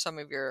what are some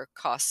of your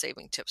cost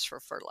saving tips for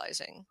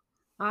fertilizing?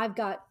 I've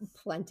got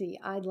plenty.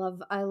 I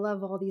love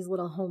all these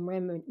little home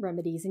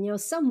remedies,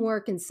 and some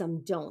work and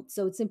some don't.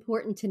 So it's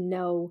important to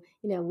know,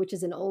 which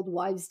is an old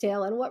wives'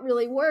 tale and what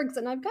really works.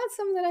 And I've got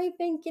some that I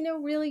think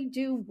really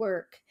do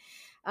work.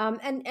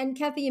 And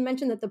Kathy, you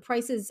mentioned that the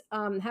prices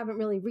haven't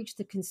really reached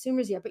the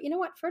consumers yet, but you know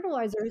what?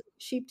 Fertilizer is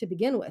cheap to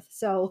begin with.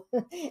 So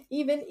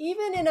even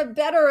in a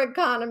better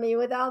economy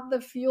without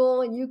the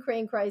fuel and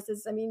Ukraine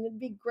crisis, I mean, it'd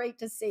be great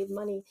to save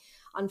money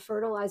on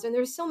fertilizer. And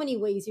there's so many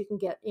ways you can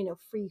get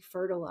free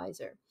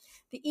fertilizer.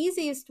 The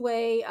easiest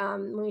way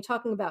when you're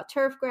talking about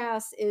turf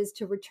grass is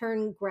to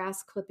return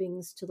grass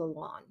clippings to the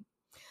lawn.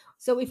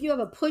 So if you have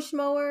a push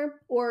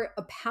mower or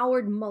a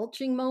powered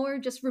mulching mower,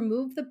 just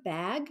remove the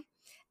bag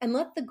and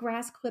let the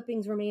grass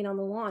clippings remain on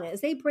the lawn.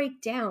 As they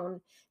break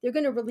down, they're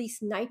going to release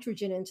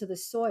nitrogen into the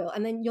soil,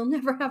 and then you'll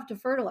never have to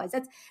fertilize.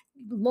 That's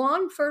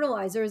lawn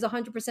fertilizer is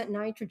 100%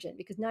 nitrogen,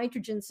 because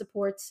nitrogen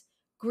supports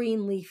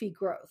green leafy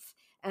growth.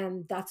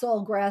 And that's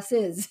all grass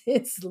is.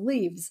 It's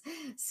leaves.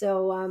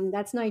 So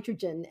that's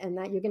nitrogen, and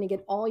that you're going to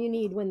get all you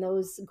need when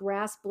those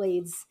grass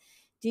blades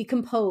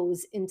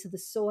decompose into the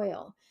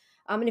soil.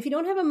 And if you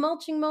don't have a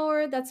mulching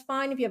mower, that's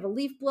fine. If you have a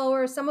leaf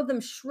blower, some of them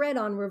shred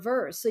on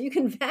reverse, so you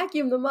can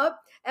vacuum them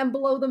up and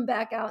blow them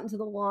back out into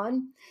the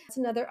lawn. That's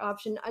another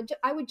option.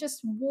 I would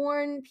just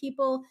warn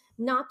people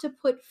not to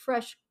put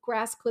fresh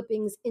grass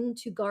clippings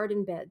into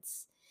garden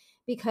beds,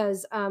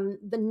 because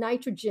the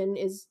nitrogen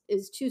is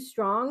too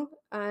strong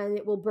and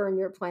it will burn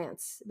your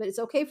plants. But it's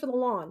okay for the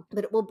lawn,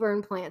 but it will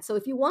burn plants. So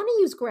if you want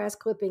to use grass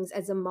clippings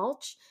as a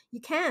mulch, you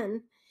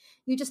can.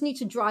 You just need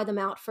to dry them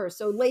out first.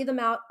 So lay them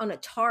out on a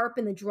tarp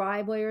in the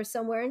driveway or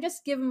somewhere and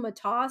just give them a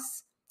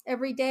toss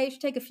every day. It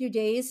should take a few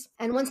days.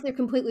 And once they're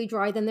completely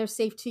dry, then they're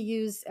safe to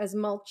use as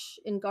mulch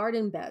in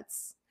garden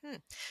beds.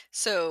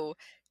 So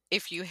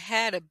if you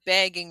had a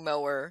bagging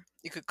mower,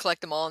 you could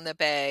collect them all in the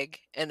bag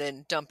and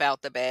then dump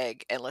out the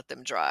bag and let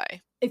them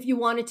dry. If you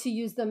wanted to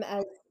use them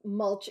as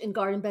mulch in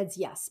garden beds,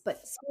 yes, but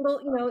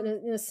single,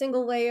 in a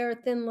single layer,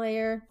 thin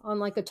layer on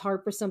like a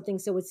tarp or something,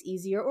 so it's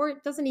easier. Or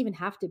it doesn't even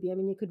have to be. I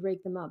mean, you could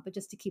rake them up, but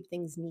just to keep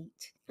things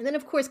neat. And then,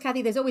 of course,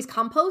 Kathy, there's always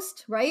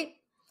compost, right?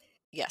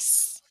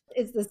 Yes.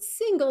 It's the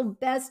single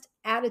best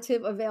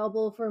additive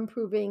available for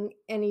improving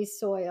any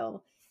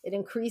soil. It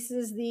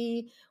increases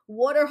the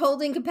water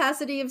holding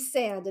capacity of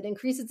sand. It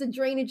increases the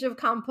drainage of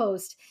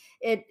compost.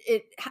 It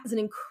has an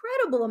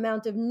incredible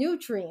amount of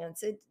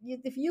nutrients.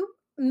 If you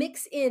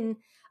mix in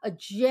a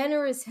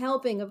generous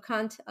helping of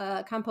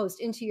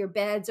compost into your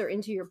beds or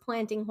into your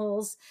planting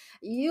holes,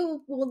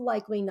 you will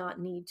likely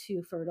not need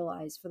to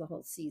fertilize for the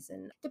whole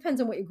season.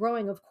 Depends on what you're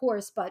growing, of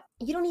course, but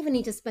you don't even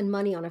need to spend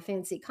money on a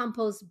fancy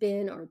compost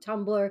bin or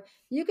tumbler.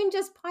 You can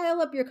just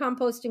pile up your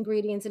compost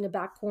ingredients in the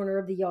back corner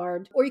of the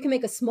yard, or you can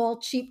make a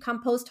small, cheap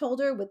compost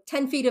holder with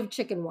 10 feet of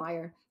chicken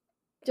wire.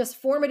 Just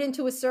form it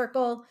into a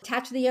circle,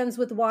 attach the ends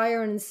with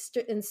wire, and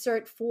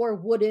insert 4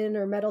 wooden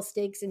or metal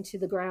stakes into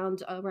the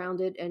ground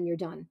around it, and you're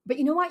done. But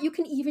you know what? You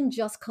can even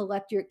just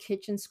collect your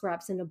kitchen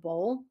scraps in a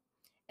bowl.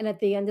 And at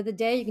the end of the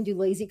day, you can do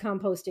lazy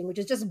composting, which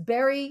is just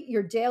bury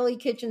your daily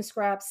kitchen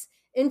scraps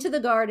into the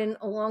garden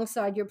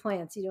alongside your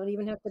plants. You don't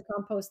even have to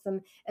compost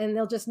them, and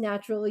they'll just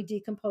naturally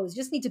decompose.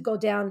 You just need to go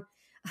down,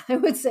 I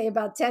would say,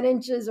 about 10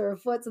 inches or a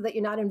foot so that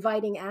you're not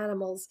inviting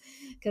animals,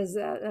 because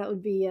that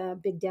would be a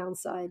big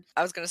downside.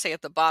 I was going to say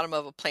at the bottom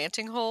of a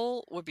planting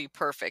hole would be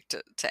perfect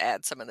to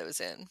add some of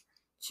those in.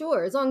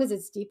 Sure, as long as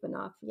it's deep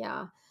enough,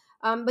 yeah.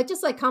 But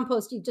just like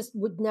compost, you just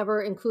would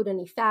never include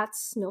any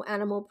fats, no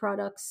animal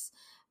products.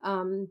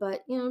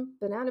 But,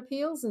 banana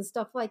peels and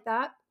stuff like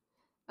that,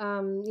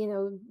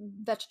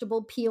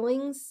 vegetable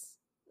peelings,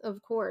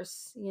 of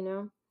course,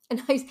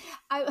 And I,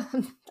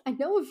 I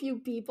know a few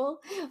people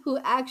who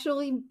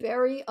actually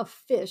bury a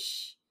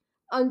fish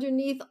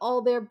underneath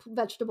all their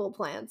vegetable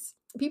plants.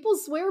 People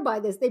swear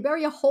by this. They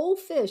bury a whole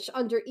fish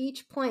under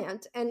each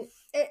plant. And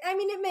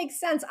it makes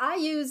sense. I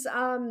use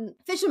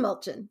fish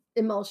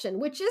emulsion,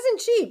 which isn't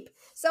cheap.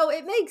 So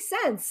it makes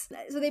sense.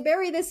 So they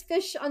bury this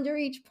fish under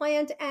each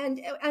plant.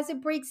 And as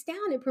it breaks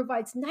down, it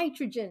provides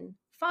nitrogen,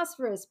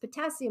 phosphorus,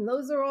 potassium.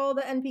 Those are all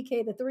the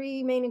NPK, the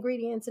 3 main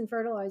ingredients in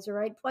fertilizer,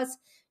 right? Plus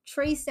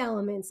trace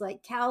elements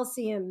like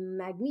calcium,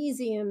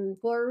 magnesium,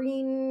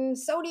 chlorine,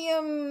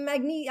 sodium,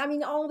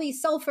 magnesium, all these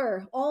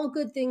sulfur, all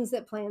good things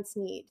that plants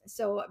need.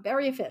 So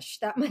bury a fish.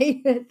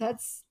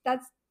 That's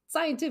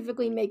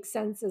scientifically makes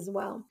sense as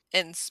well.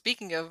 And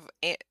speaking of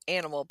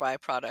animal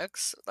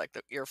byproducts, like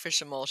your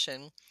fish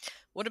emulsion,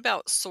 what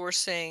about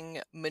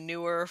sourcing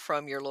manure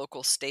from your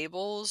local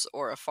stables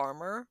or a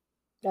farmer?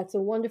 That's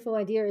a wonderful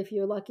idea if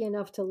you're lucky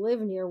enough to live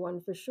near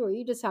one, for sure.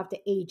 You just have to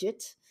age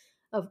it,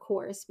 of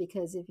course,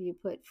 because if you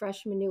put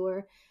fresh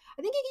manure,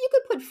 I think you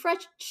could put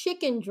fresh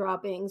chicken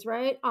droppings,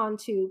 right,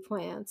 onto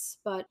plants,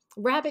 but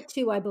rabbit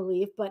too, I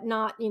believe, but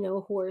not,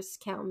 horse,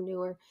 cow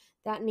manure.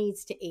 That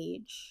needs to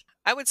age.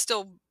 I would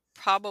still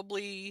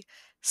probably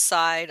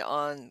side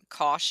on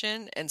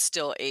caution and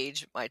still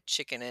age my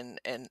chicken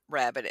and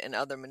rabbit and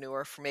other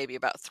manure for maybe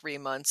about 3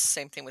 months.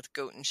 Same thing with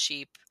goat and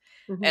sheep.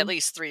 At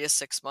least 3 to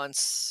 6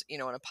 months,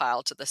 in a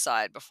pile to the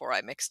side before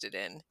I mixed it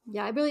in.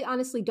 Yeah, I really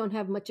honestly don't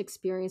have much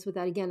experience with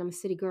that. Again, I'm a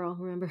city girl,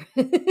 remember?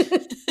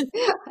 The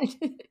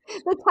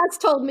pets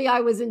told me I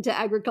was into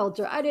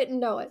agriculture. I didn't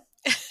know it.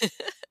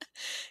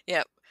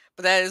 Yeah,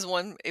 but that is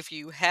one, if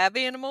you have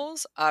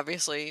animals,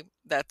 obviously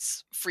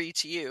that's free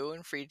to you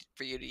and free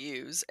for you to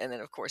use. And then,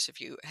 of course, if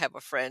you have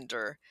a friend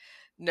or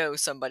know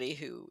somebody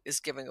who is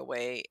giving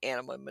away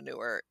animal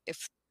manure,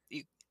 if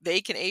they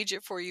can age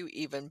it for you,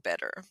 even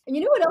better. And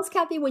you know what else,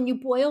 Kathy? When you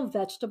boil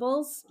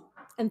vegetables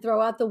and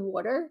throw out the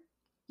water,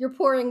 you're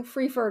pouring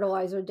free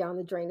fertilizer down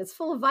the drain. It's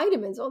full of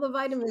vitamins, all the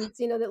vitamins,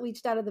 that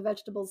leached out of the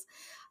vegetables.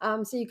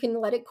 So you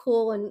can let it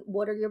cool and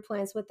water your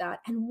plants with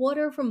that. And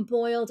water from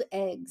boiled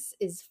eggs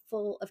is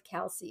full of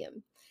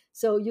calcium.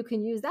 So you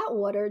can use that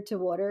water to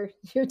water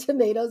your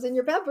tomatoes and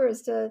your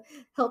peppers to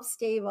help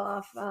stave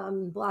off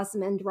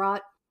blossom end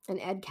rot and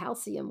add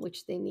calcium,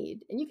 which they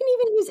need. And you can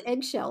even use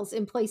eggshells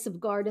in place of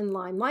garden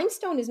lime.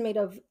 Limestone is made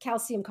of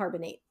calcium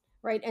carbonate,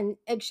 right? And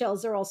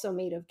eggshells are also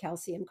made of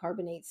calcium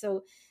carbonate.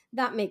 So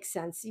that makes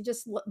sense. You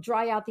just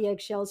dry out the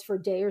eggshells for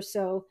a day or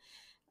so.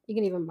 You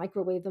can even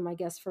microwave them, I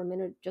guess, for a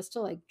minute just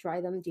to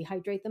dry them,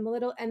 dehydrate them a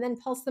little, and then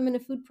pulse them in a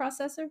food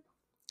processor.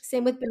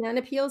 Same with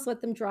banana peels.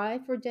 Let them dry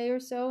for a day or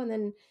so, and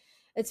then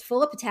it's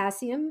full of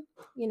potassium.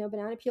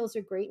 Banana peels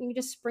are great, and you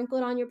just sprinkle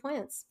it on your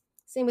plants.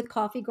 Same with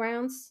coffee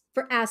grounds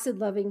for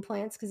acid-loving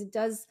plants, because it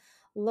does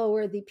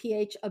lower the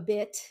pH a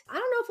bit. I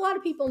don't know if a lot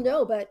of people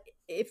know, but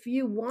if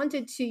you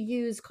wanted to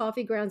use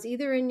coffee grounds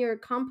either in your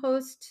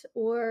compost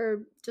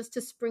or just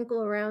to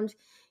sprinkle around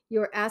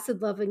your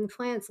acid-loving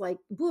plants like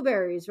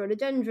blueberries,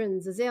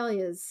 rhododendrons,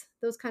 azaleas,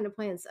 those kind of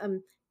plants,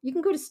 you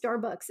can go to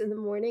Starbucks in the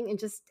morning and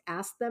just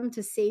ask them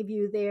to save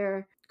you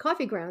their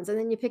coffee grounds, and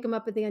then you pick them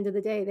up at the end of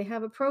the day. They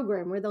have a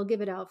program where they'll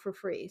give it out for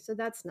free, so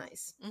that's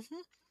nice.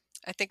 Mm-hmm.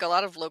 I think a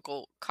lot of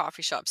local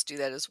coffee shops do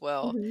that as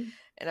well. Mm-hmm.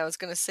 And I was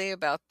going to say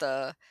about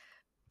the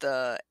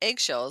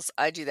eggshells,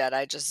 I do that.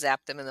 I just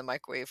zap them in the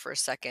microwave for a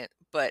second,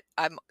 but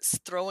I'm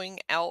throwing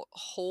out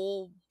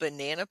whole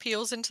banana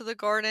peels into the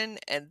garden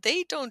and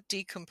they don't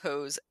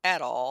decompose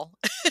at all.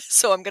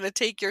 So I'm going to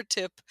take your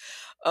tip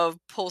of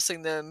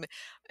pulsing them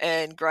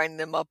and grind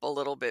them up a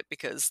little bit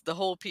because the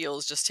whole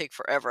peels just take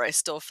forever. I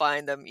still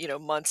find them,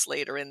 months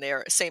later in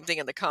there. Same thing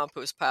in the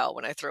compost pile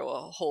when I throw a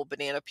whole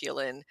banana peel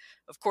in.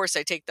 Of course,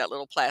 I take that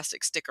little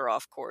plastic sticker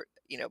off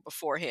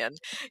beforehand.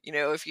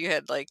 If you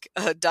had like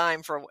a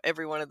dime for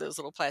every one of those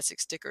little plastic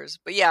stickers.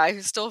 But yeah, I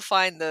still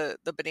find the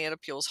banana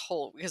peels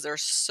whole because they're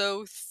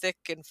so thick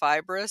and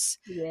fibrous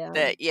Yeah.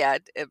 that yeah,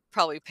 it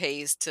probably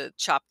pays to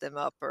chop them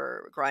up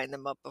or grind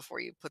them up before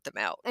you put them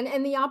out.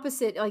 And the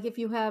opposite, like if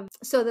you have,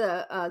 so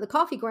the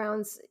coffee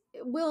grounds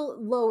will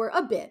lower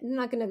a bit,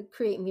 not going to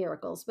create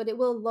miracles, but it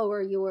will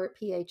lower your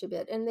pH a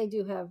bit. And they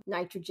do have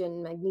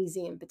nitrogen,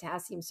 magnesium,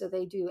 potassium, so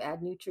they do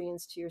add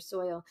nutrients to your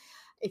soil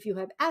if you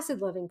have acid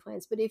loving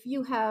plants. But if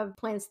you have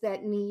plants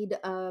that need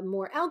a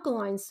more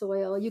alkaline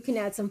soil, you can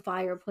add some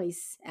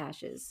fireplace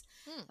ashes.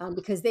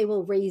 Because they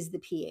will raise the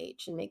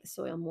pH and make the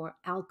soil more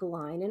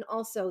alkaline, and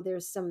also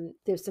there's some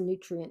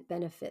nutrient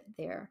benefit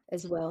there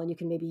as well, and you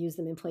can maybe use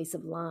them in place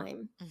of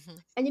lime. Mm-hmm.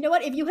 And you know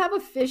what? If you have a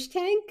fish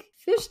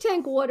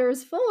tank water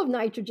is full of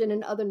nitrogen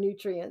and other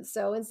nutrients.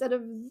 So instead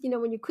of,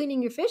 when you're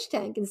cleaning your fish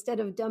tank, instead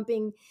of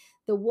dumping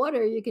the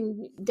water, you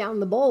can down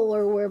the bowl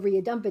or wherever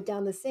you dump it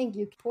down the sink,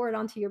 you pour it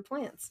onto your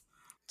plants.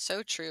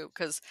 So true,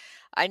 because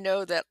I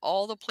know that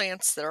all the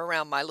plants that are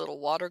around my little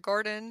water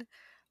garden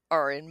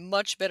are in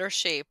much better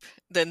shape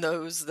than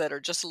those that are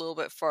just a little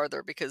bit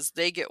farther because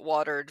they get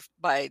watered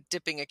by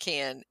dipping a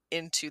can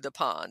into the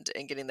pond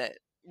and getting that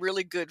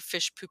really good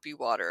fish poopy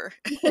water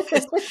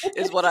is,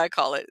 is what I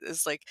call it.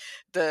 It's like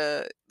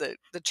the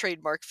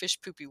trademark fish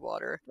poopy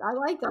water. I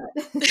like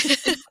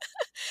that.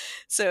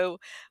 So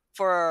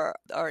for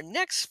our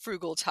next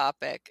frugal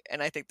topic,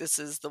 and I think this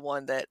is the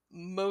one that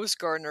most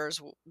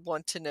gardeners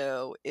want to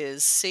know,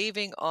 is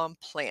saving on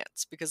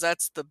plants, because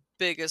that's the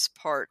biggest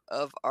part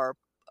of our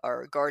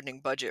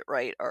gardening budget,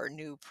 right? Our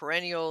new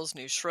perennials,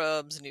 new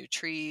shrubs, new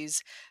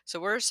trees.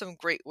 So what are some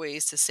great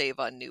ways to save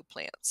on new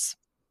plants?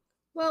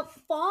 Well,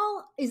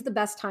 fall is the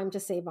best time to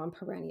save on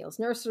perennials.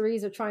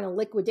 Nurseries are trying to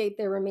liquidate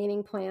their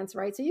remaining plants,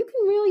 right? So you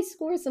can really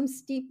score some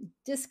steep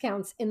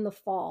discounts in the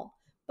fall.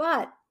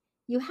 But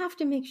you have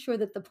to make sure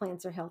that the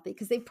plants are healthy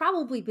because they've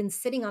probably been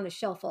sitting on a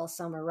shelf all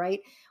summer, right?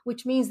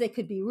 Which means they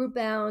could be root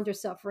bound or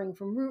suffering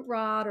from root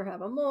rot or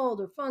have a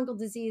mold or fungal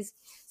disease.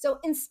 So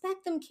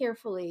inspect them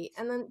carefully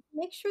and then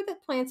make sure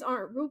that plants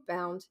aren't root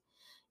bound.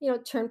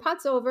 Turn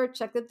pots over,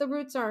 check that the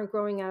roots aren't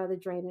growing out of the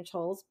drainage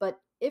holes. But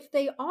if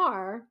they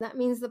are, that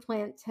means the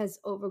plant has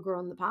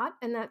overgrown the pot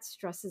and that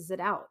stresses it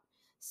out.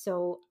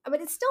 So,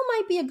 but it still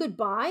might be a good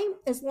buy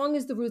as long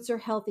as the roots are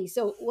healthy.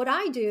 So, what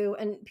I do,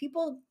 and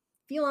people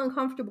feel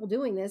uncomfortable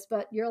doing this,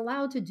 but you're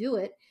allowed to do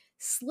it,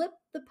 slip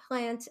the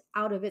plant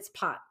out of its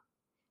pot.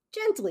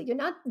 Gently, you're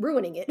not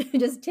ruining it.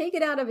 Just take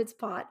it out of its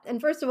pot. And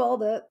first of all,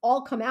 the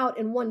all come out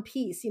in one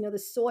piece. The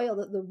soil,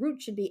 the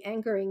root should be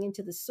anchoring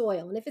into the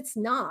soil. And if it's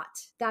not,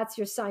 that's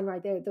your sign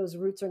right there. Those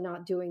roots are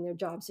not doing their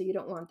job. So you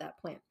don't want that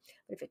plant.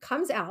 But if it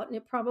comes out, and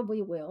it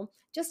probably will,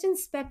 just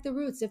inspect the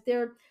roots. If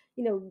they're,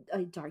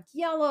 a dark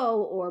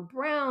yellow or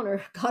brown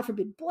or God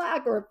forbid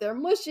black, or if they're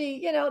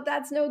mushy,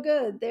 that's no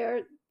good.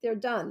 They're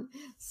done.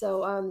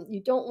 So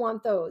you don't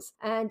want those.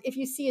 And if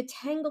you see a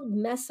tangled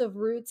mess of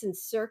roots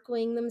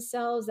encircling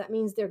themselves, that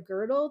means they're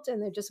girdled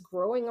and they're just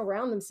growing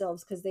around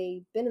themselves because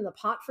they've been in the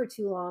pot for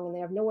too long and they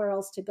have nowhere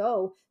else to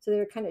go. So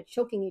they're kind of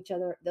choking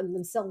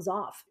themselves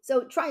off.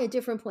 So try a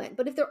different plant.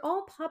 But if they're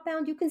all pot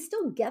bound, you can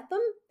still get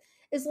them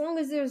as long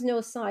as there's no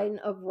sign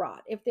of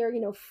rot. If they're,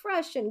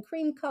 fresh and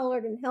cream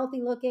colored and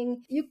healthy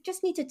looking, you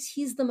just need to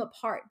tease them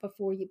apart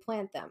before you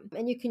plant them.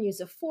 And you can use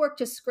a fork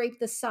to scrape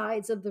the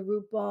sides of the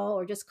root ball,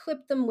 or just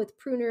clip them with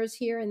pruners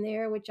here and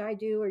there, which I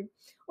do,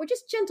 or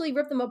just gently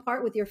rip them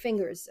apart with your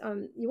fingers.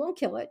 You won't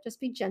kill it, just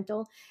be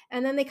gentle.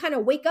 And then they kind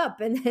of wake up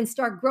and then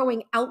start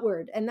growing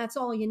outward, and that's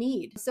all you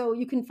need. So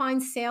you can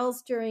find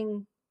sales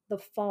during the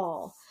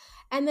fall.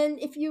 And then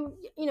if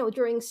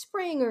during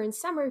spring or in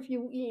summer, if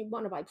you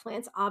want to buy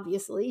plants,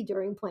 obviously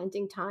during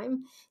planting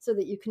time, so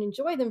that you can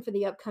enjoy them for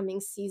the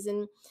upcoming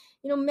season.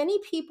 Many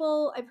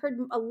people, I've heard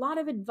a lot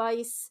of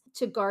advice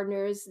to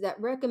gardeners that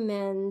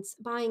recommend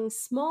buying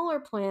smaller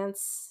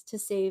plants to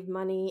save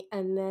money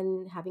and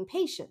then having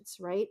patience,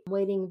 right?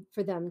 Waiting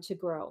for them to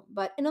grow.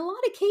 But in a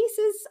lot of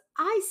cases,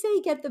 I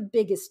say get the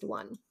biggest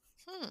one.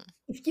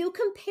 If you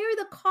compare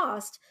the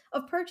cost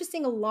of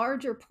purchasing a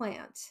larger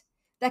plant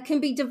that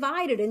can be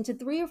divided into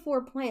 3 or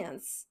 4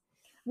 plants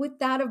with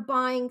that of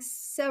buying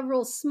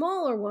several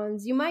smaller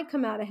ones, you might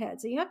come out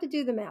ahead. So you have to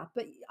do the math,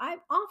 but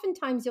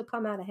oftentimes you'll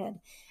come out ahead.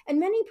 And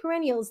many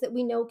perennials that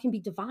we know can be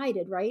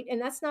divided, right?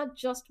 And that's not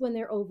just when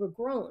they're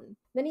overgrown.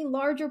 Many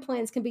larger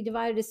plants can be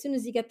divided as soon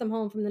as you get them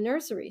home from the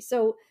nursery.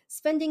 So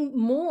spending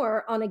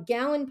more on a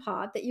gallon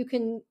pot that you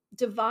can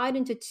divide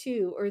into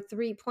 2 or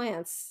 3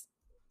 plants,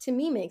 to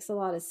me, makes a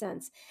lot of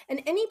sense.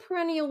 And any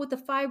perennial with a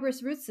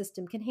fibrous root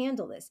system can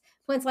handle this.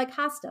 Plants like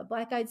hosta,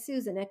 black-eyed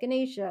Susan,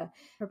 echinacea,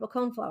 purple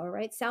coneflower,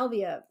 right?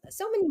 Salvia,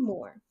 so many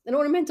more. And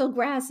ornamental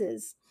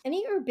grasses.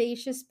 Any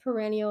herbaceous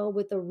perennial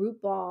with a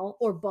root ball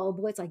or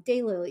bulbouts like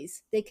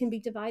daylilies, they can be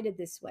divided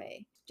this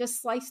way.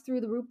 Just slice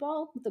through the root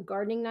ball with a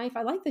gardening knife.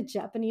 I like the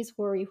Japanese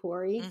hori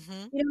hori.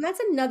 Mm-hmm.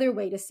 That's another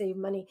way to save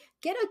money.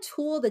 Get a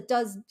tool that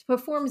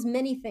performs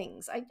many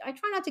things. I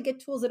try not to get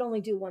tools that only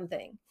do one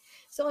thing.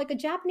 So like a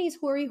Japanese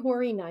hori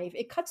hori knife,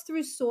 it cuts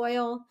through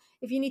soil.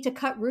 If you need to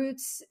cut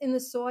roots in the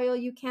soil,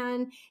 you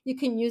can. You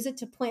can use it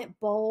to plant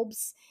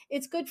bulbs.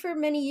 It's good for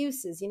many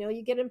uses.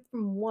 You get it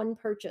from one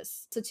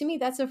purchase. So to me,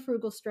 that's a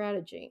frugal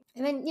strategy.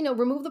 And then,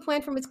 remove the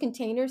plant from its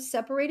container,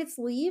 separate its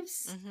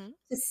leaves Mm-hmm.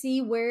 to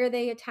see where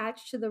they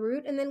attach to the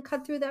root, and then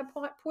cut through that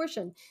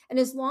portion. And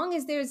as long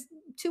as there's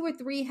 2 or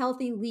 3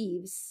 healthy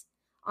leaves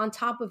on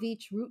top of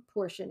each root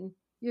portion,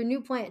 your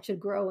new plant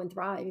should grow and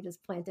thrive. You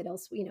just plant it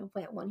elsewhere,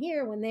 plant one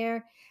here, one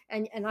there.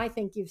 And I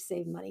think you've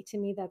saved money. To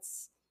me,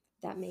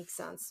 that makes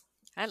sense.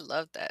 I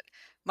love that.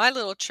 My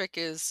little trick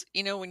is,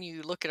 when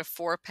you look at a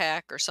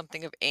 4-pack or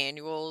something of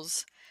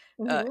annuals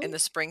in the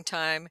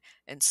springtime,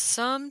 and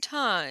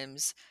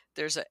sometimes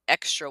there's an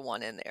extra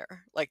one in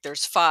there. Like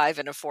there's 5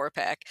 in a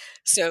 4-pack.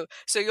 So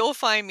you'll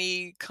find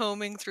me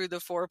combing through the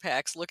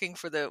 4-packs looking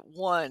for the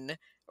 1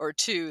 or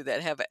 2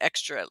 that have an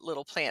extra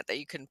little plant that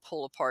you can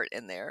pull apart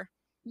in there.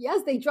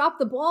 Yes, they dropped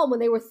the ball when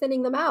they were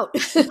thinning them out.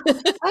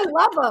 I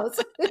love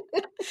those.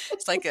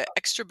 It's like an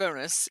extra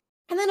bonus.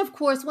 And then, of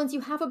course, once you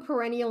have a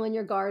perennial in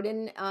your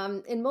garden,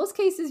 in most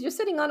cases, you're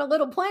sitting on a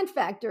little plant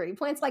factory.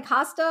 Plants like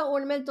hosta,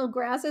 ornamental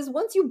grasses,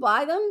 once you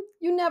buy them,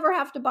 you never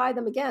have to buy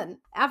them again.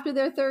 After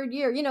their 3rd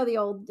year,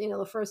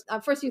 the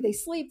first year they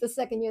sleep, the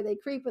 2nd year they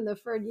creep, and the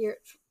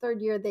third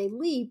year they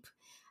leap.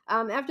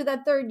 After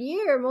that 3rd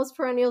year, most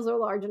perennials are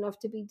large enough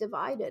to be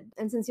divided.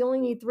 And since you only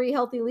need 3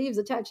 healthy leaves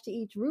attached to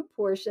each root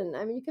portion,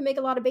 you can make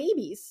a lot of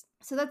babies.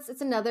 So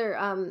it's another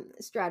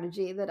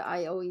strategy that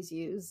I always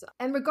use.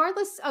 And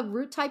regardless of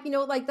root type,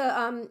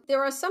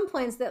 there are some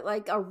plants that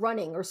are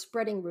running or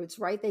spreading roots,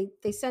 right?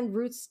 They send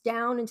roots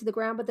down into the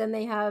ground, but then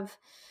they have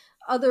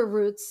other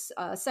roots,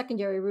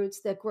 secondary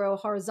roots that grow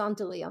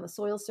horizontally on the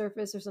soil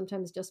surface or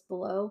sometimes just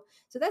below.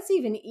 So that's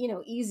even,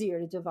 easier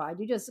to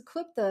divide. You just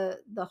clip the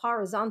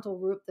horizontal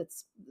root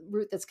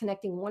that's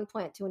connecting one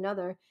plant to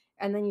another,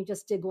 and then you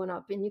just dig one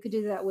up. And you could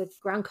do that with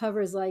ground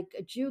covers like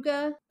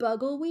ajuga,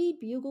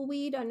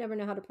 bugleweed. I never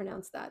know how to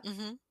pronounce that.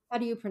 Mm-hmm. How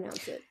do you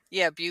pronounce it?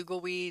 Yeah,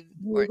 bugleweed.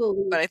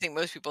 But I think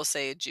most people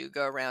say ajuga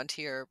around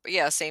here. But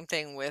yeah, same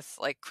thing with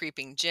like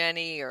creeping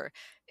jenny or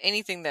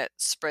anything that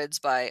spreads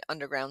by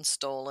underground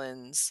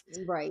stolons.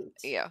 Right.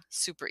 Yeah,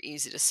 super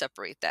easy to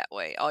separate that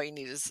way. All you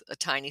need is a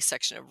tiny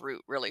section of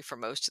root, really, for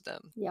most of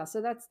them. Yeah,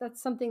 so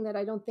that's something that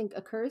I don't think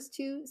occurs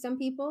to some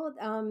people.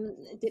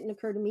 It didn't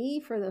occur to me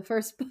for the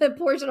first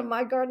portion of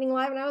my gardening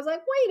life, and I was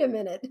like, wait a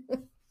minute,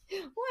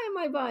 why am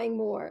I buying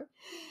more?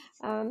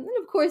 And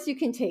of course, you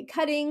can take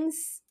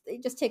cuttings. They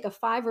just take a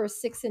 5 or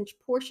 6 inch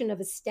portion of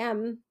a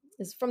stem,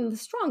 is from the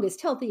strongest,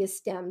 healthiest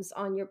stems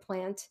on your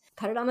plant.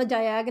 Cut it on the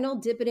diagonal,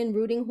 dip it in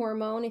rooting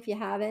hormone if you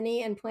have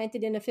any, and plant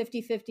it in a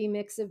 50-50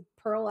 mix of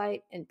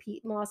perlite and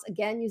peat moss.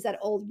 Again, use that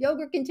old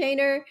yogurt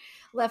container,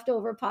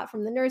 leftover pot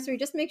from the nursery.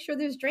 Just make sure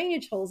there's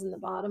drainage holes in the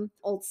bottom,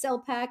 old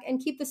cell pack,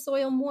 and keep the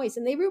soil moist.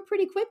 And they root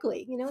pretty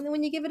quickly, and then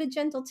when you give it a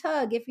gentle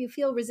tug, if you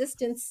feel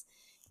resistance,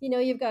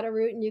 you've got a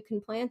root and you can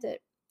plant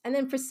it. And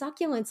then for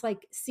succulents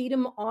like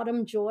sedum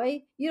autumn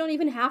joy, you don't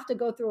even have to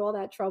go through all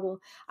that trouble.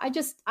 I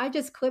just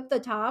clip the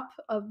top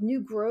of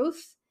new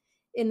growth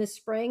in the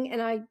spring,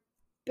 and I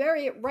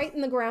bury it right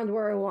in the ground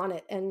where I want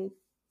it, and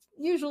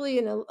usually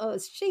in a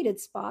shaded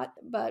spot,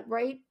 but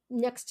right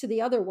next to the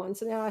other one.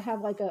 So now I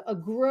have like a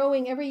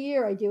growing, every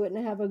year I do it, and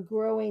I have a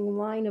growing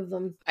line of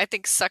them. I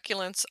think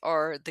succulents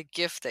are the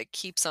gift that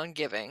keeps on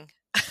giving.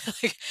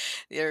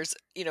 There's,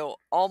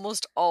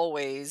 almost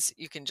always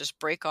you can just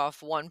break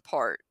off one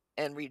part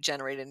and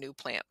regenerate a new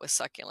plant with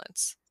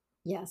succulents.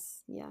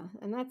 Yes, yeah,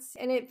 and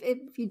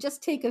if you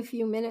just take a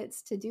few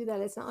minutes to do that,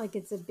 it's not like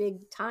it's a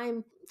big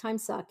time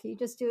suck. You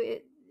just do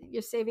it.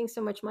 You're saving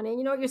so much money,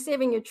 and you're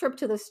saving your trip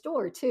to the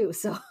store too.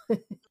 So,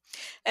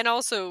 and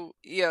also,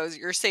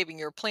 you're saving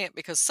your plant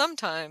because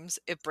sometimes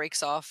it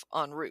breaks off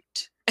en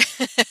route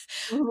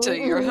to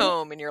your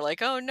home, and you're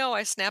like, oh no,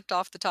 I snapped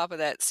off the top of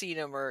that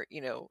sedum, or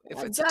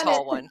if it's a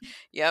tall one.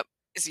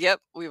 Yep,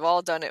 we've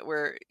all done it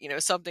where,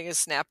 something is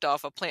snapped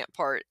off a plant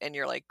part and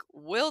you're like,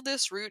 will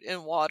this root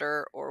in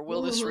water or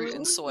will this root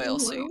in soil?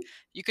 So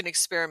you can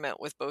experiment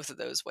with both of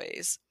those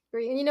ways.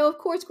 And of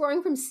course,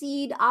 growing from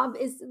seed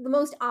is the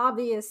most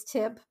obvious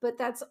tip, but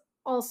that's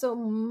also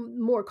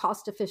more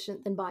cost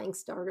efficient than buying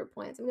starter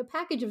plants. A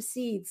package of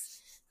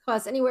seeds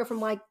costs anywhere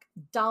from like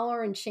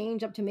 $1 and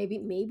change up to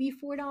maybe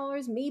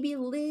 $4, maybe a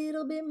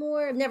little bit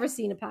more. I've never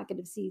seen a packet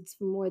of seeds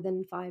for more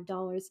than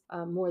 $5,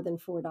 more than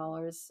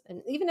 $4.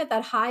 And even at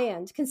that high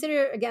end,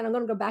 consider, again, I'm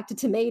going to go back to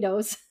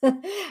tomatoes.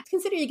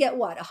 Consider you get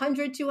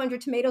 100,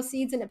 200 tomato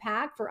seeds in a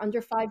pack for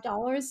under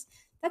 $5.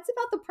 That's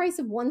about the price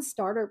of one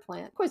starter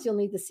plant. Of course, you'll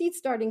need the seed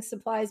starting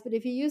supplies, but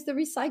if you use the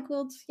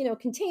recycled,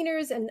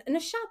 containers and a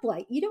shop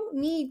light, you don't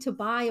need to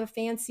buy a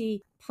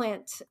fancy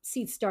plant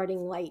seed starting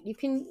light. You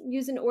can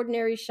use an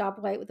ordinary shop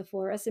light with a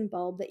fluorescent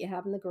bulb that you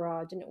have in the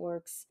garage and it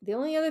works. The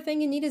only other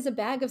thing you need is a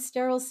bag of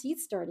sterile seed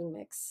starting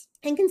mix.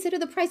 And consider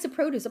the price of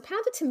produce. A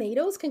pound of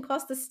tomatoes can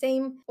cost the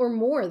same or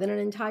more than an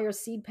entire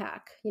seed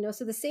pack,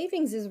 so the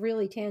savings is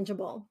really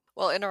tangible.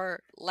 Well, in our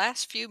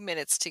last few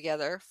minutes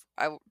together,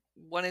 I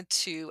wanted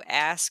to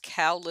ask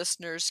how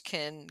listeners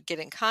can get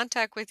in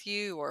contact with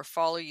you or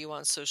follow you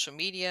on social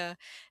media,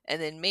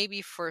 and then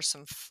maybe for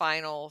some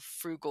final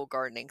frugal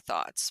gardening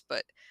thoughts.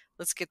 But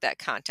let's get that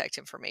contact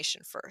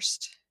information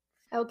first.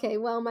 Okay,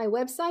 well, my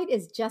website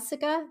is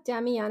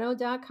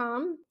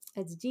jessicadamiano.com.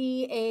 It's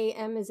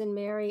DAM as in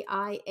Mary,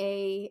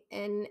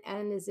 IANN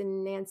as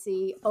in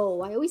Nancy.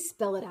 Oh, I always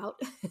spell it out.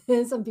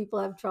 Some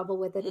people have trouble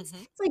with it. It's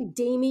like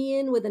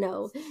Damien with an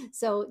O.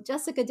 So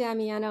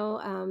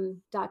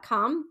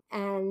jessicadamiano.com.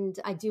 And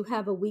I do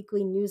have a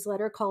weekly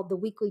newsletter called The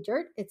Weekly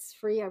Dirt. It's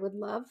free. I would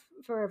love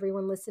for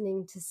everyone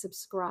listening to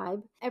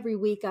subscribe. Every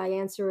week I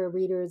answer a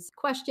reader's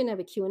question. I have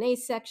a Q&A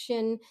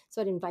section.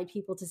 So I'd invite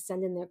people to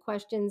send in their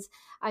questions.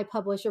 I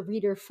publish a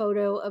reader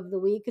photo of the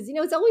week because,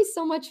 it's always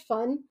so much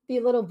fun. Be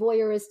a little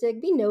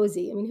voyeuristic, be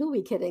nosy. I mean, who are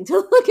we kidding? To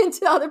look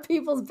into other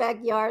people's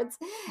backyards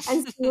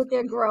and see what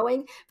they're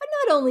growing. But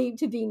not only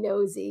to be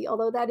nosy,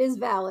 although that is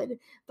valid,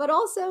 but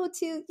also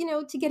to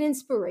get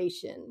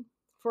inspiration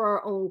for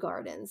our own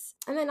gardens.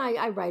 And then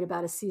I write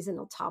about a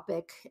seasonal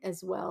topic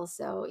as well.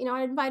 So,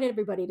 I invited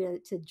everybody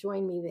to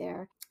join me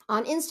there.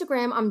 On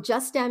Instagram, I'm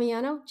Just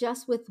Damiano,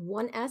 just with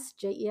one S,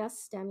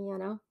 Jes,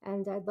 Damiano.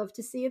 And I'd love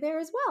to see you there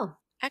as well.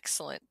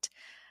 Excellent.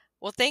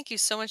 Well, thank you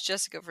so much,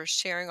 Jessica, for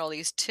sharing all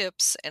these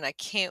tips. And I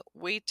can't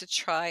wait to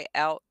try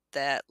out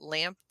that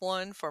lamp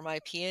one for my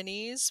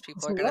peonies.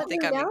 People are going to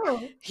think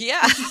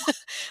yeah.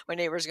 My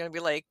neighbor's going to be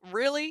like,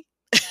 really?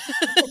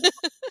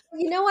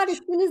 You know what?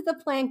 As soon as the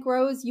plant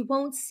grows, you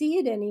won't see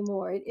it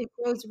anymore. It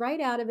grows right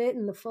out of it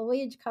and the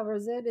foliage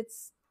covers it.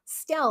 It's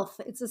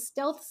stealth. It's a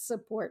stealth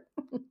support.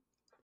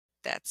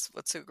 That's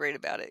what's so great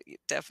about it,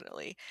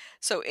 definitely.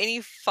 So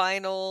any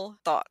final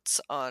thoughts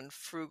on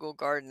frugal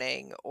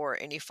gardening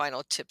or any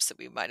final tips that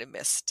we might have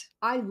missed?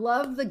 I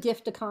love the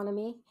gift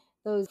economy,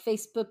 those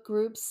Facebook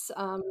groups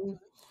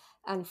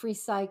and Free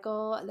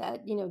Cycle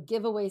that,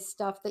 give away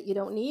stuff that you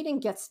don't need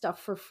and get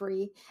stuff for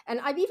free. And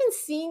I've even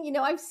seen,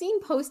 I've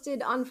seen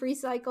posted on Free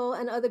Cycle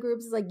and other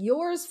groups like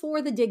yours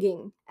for the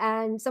digging.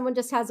 And someone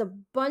just has a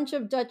bunch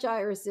of Dutch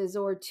irises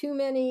or too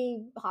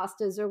many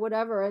hostas or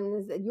whatever,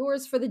 and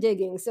yours for the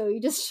digging. So you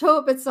just show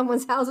up at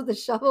someone's house with a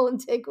shovel and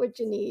take what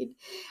you need.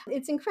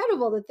 It's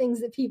incredible the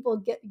things that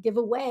people give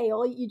away.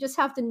 You just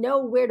have to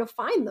know where to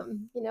find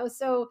them,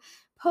 so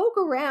poke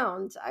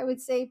around. I would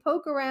say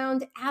poke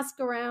around, ask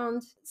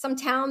around. Some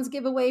towns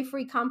give away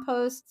free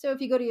compost. So if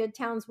you go to your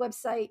town's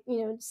website,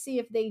 see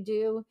if they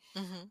do.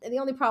 The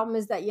only problem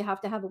is that you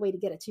have to have a way to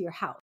get it to your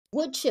house.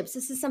 Wood chips.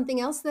 This is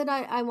something else that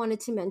I wanted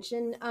to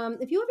mention.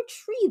 If you have a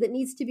tree that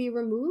needs to be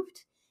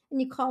removed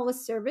and you call a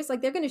service,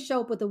 like they're going to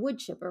show up with a wood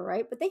chipper,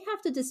 right? But they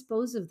have to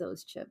dispose of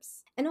those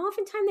chips. And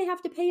oftentimes they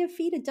have to pay a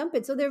fee to dump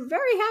it. So they're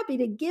very happy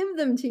to give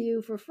them to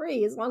you for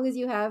free as long as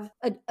you have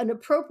an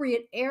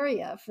appropriate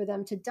area for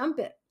them to dump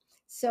it.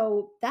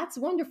 So that's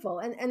wonderful.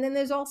 And then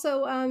there's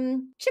also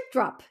Chip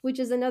Drop, which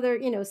is another,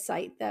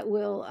 site that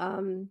will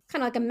kind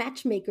of like a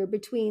matchmaker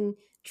between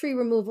tree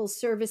removal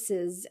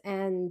services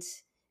and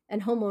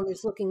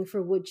homeowners looking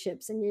for wood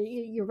chips. And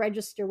you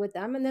register with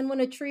them. And then when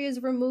a tree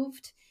is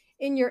removed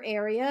in your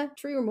area,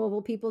 tree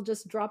removal people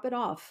just drop it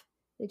off.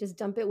 They just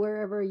dump it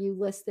wherever you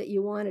list that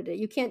you wanted it.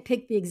 You can't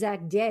pick the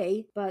exact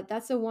day, but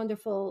that's a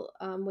wonderful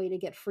way to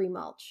get free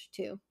mulch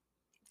too.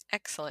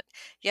 Excellent.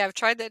 Yeah, I've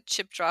tried that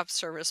chip drop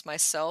service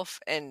myself,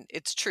 and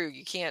it's true.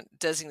 You can't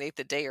designate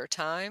the day or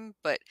time,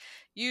 but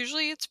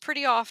usually it's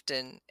pretty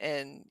often.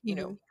 And,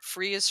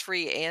 free is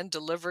free and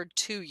delivered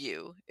to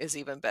you is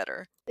even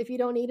better. If you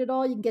don't need it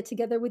all, you can get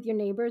together with your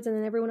neighbors and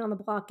then everyone on the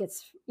block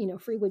gets,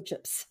 free wood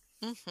chips.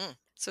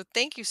 So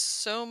thank you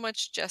so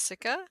much,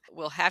 Jessica.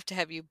 We'll have to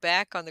have you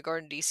back on the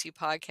GardenDC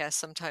podcast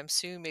sometime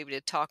soon, maybe to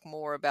talk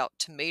more about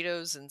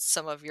tomatoes and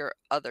some of your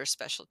other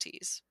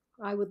specialties.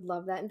 I would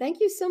love that. And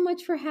thank you so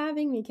much for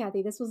having me,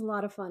 Kathy. This was a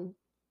lot of fun.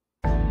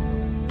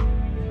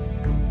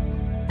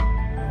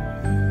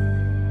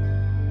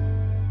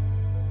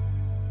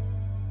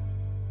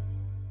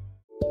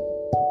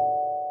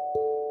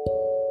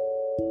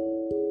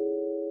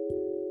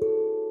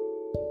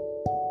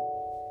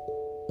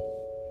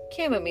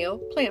 Chamomile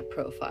plant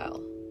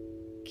profile.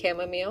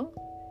 Chamomile,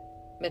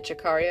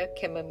 Metricaria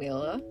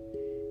chamomilla,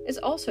 is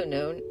also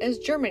known as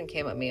German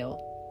chamomile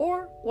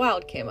or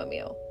wild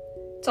chamomile.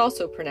 It's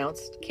also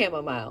pronounced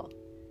chamomile.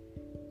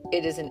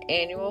 It is an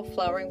annual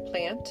flowering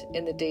plant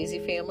in the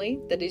daisy family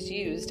that is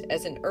used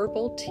as an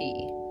herbal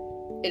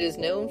tea. It is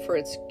known for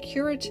its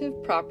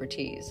curative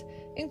properties,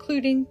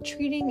 including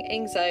treating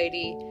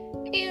anxiety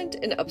and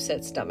an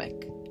upset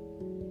stomach.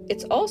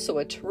 It's also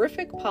a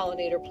terrific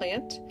pollinator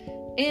plant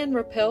and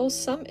repels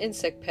some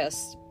insect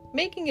pests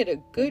making it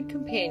a good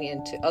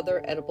companion to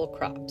other edible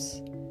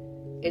crops.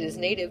 It is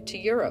native to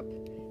Europe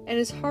and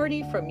is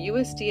hardy from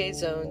USDA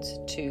zones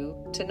 2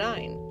 to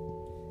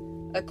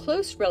 9. A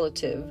close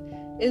relative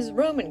is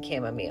Roman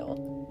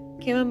chamomile,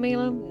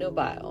 Chamomile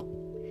nobile.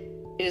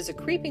 It is a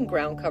creeping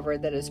ground cover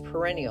that is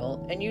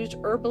perennial and used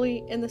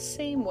herbally in the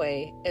same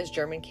way as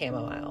German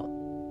chamomile.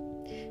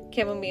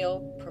 Chamomile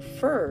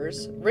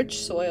prefers rich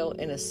soil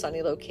in a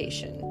sunny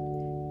location.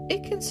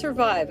 It can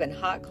survive in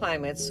hot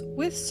climates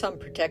with some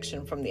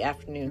protection from the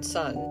afternoon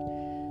sun,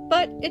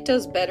 but it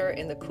does better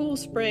in the cool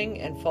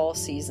spring and fall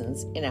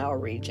seasons in our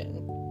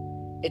region.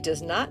 It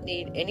does not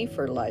need any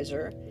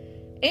fertilizer,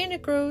 and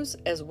it grows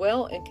as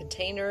well in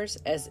containers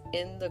as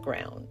in the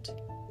ground.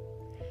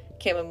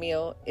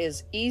 Chamomile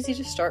is easy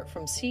to start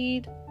from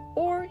seed,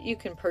 or you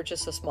can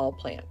purchase a small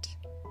plant.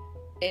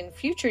 In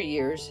future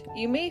years,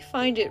 you may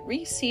find it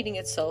reseeding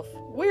itself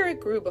where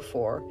it grew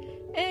before,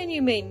 and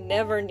you may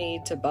never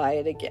need to buy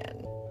it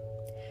again.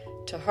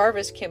 To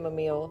harvest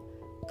chamomile,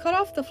 cut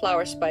off the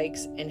flower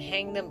spikes and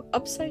hang them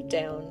upside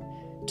down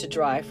to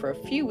dry for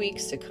a few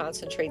weeks to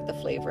concentrate the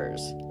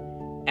flavors.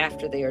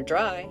 After they are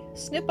dry,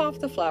 snip off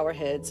the flower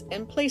heads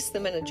and place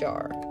them in a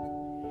jar.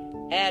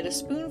 Add a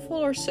spoonful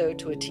or so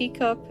to a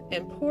teacup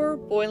and pour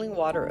boiling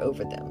water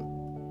over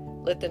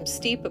them. Let them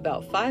steep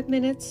about 5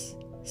 minutes,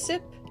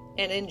 sip,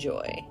 and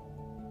enjoy.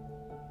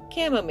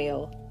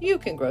 Chamomile, you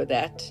can grow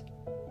that.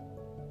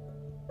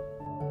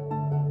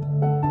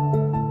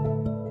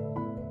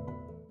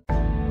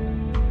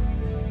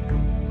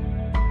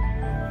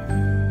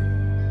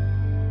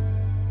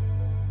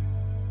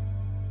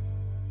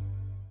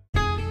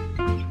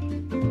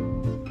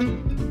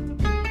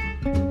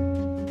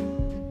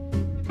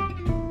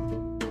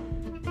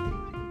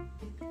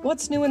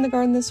 What's new in the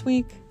garden this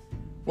week?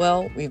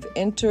 Well, we've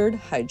entered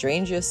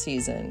hydrangea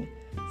season.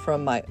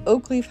 From my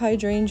oak leaf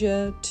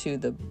hydrangea to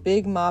the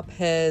big mop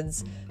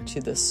heads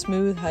to the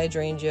smooth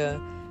hydrangea,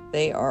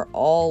 they are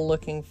all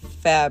looking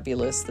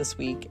fabulous this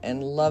week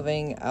and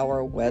loving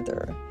our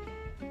weather.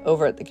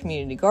 Over at the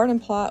community garden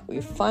plot, we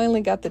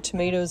finally got the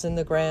tomatoes in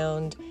the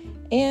ground,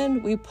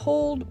 and we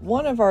pulled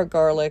one of our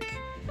garlic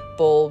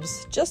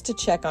bulbs just to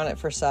check on it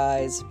for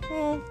size.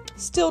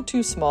 Still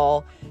too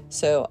small,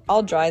 so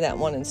I'll dry that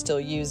one and still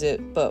use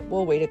it, but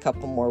we'll wait a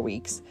couple more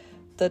weeks.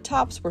 The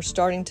tops were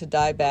starting to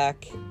die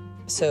back,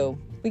 so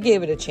we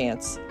gave it a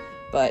chance,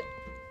 but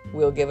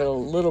we'll give it a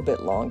little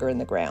bit longer in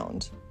the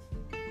ground.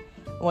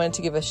 I wanted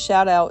to give a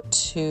shout out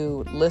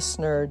to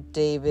listener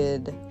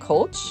David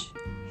Kolch.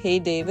 Hey,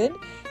 David.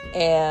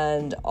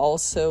 And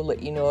also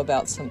let you know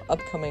about some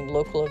upcoming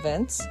local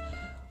events.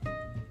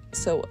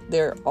 So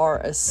there are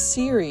a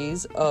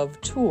series of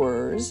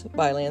tours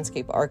by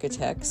landscape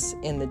architects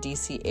in the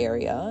DC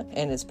area,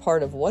 and it's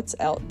part of What's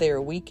Out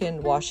There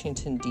Weekend,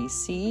 Washington,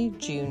 DC,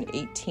 June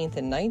 18th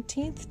and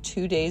 19th,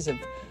 2 days of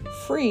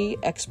free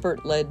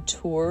expert-led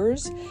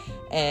tours,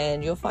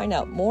 and you'll find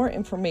out more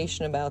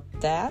information about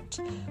that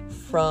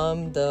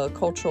from the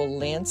Cultural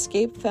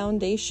Landscape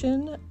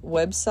Foundation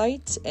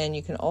website, and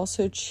you can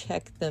also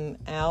check them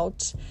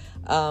out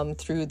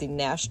through the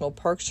National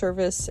Park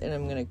Service, and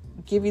I'm going to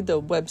give you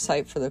the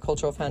website for the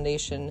Cultural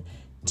Foundation,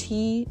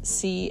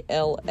 tclf.org.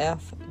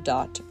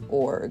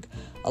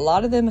 A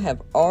lot of them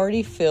have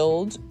already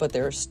filled, but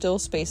there are still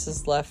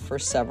spaces left for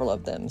several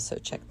of them, so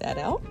check that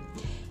out.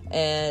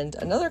 And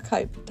another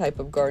type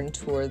of garden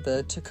tour,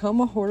 the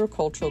Tacoma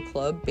Horticultural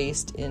Club,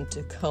 based in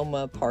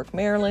Tacoma Park,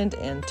 Maryland,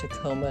 and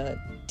Tacoma,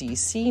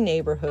 DC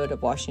neighborhood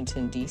of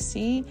Washington,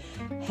 DC,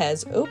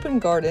 has open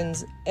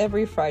gardens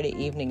every Friday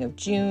evening of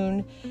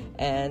June,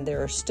 and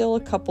there are still a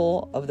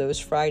couple of those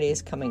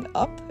Fridays coming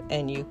up,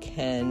 and you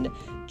can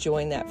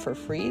join that for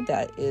free.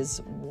 That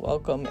is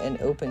welcome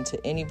and open to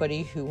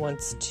anybody who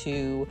wants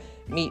to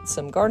meet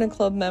some garden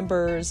club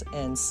members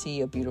and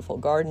see a beautiful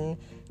garden.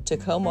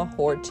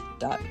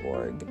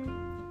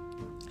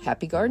 TacomaHort.org.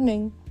 Happy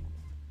gardening!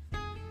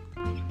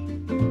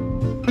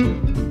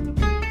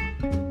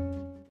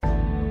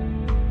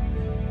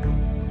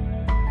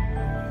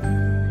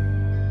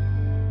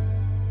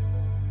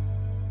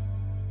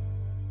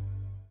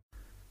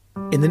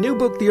 In the new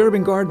book, The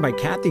Urban Garden by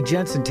Kathy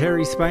Jentz and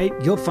Tori,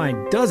 you'll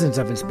find dozens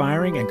of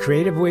inspiring and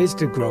creative ways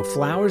to grow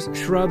flowers,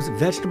 shrubs,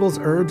 vegetables,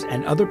 herbs,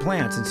 and other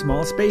plants in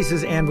small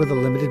spaces and with a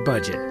limited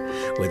budget.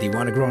 Whether you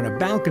want to grow on a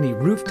balcony,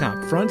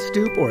 rooftop, front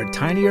stoop, or a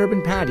tiny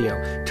urban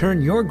patio,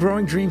 turn your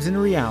growing dreams into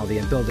reality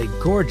and build a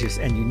gorgeous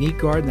and unique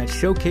garden that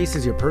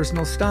showcases your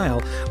personal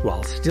style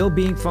while still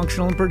being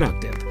functional and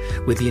productive.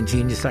 With the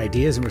ingenious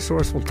ideas and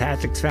resourceful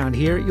tactics found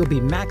here, you'll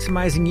be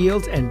maximizing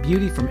yields and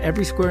beauty from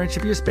every square inch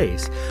of your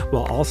space,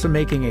 while also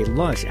making a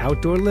lush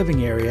outdoor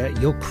living area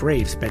you'll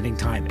crave spending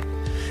time in.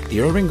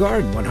 The Urban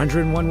Garden,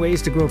 101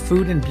 Ways to Grow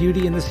Food and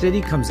Beauty in the City,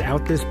 comes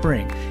out this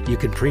spring. You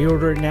can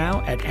pre-order it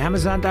now at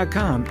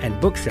Amazon.com and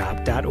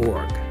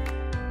bookshop.org.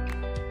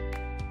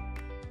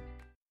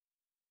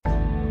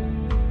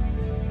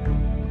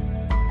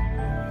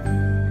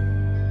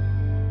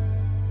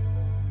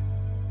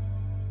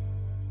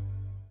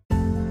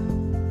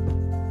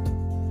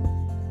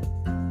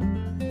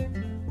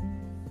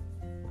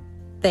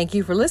 Thank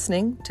you for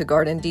listening to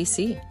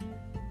GardenDC.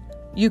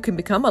 You can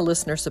become a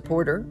listener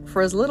supporter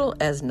for as little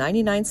as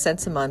 99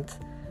 cents a month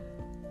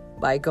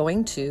by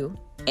going to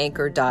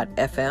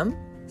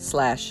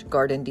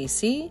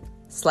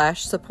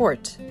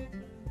anchor.fm/GardenDC/support.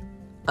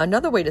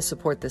 Another way to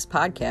support this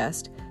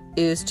podcast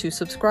is to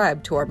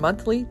subscribe to our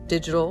monthly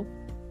digital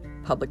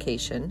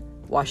publication,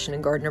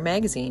 Washington Gardener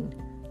Magazine.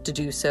 To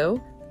do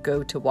so,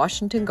 go to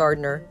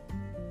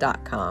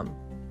washingtongardener.com.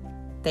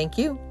 Thank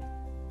you.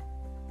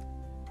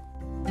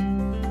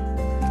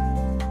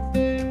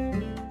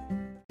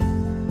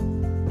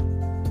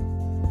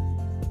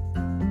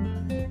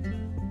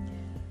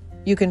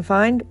 You can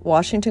find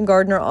Washington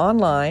Gardener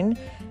online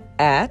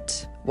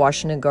at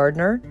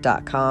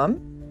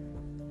washingtongardener.com,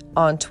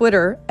 on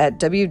Twitter at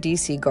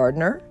WDC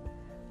Gardener,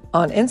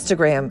 on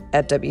Instagram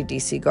at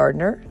WDC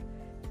Gardener,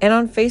 and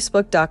on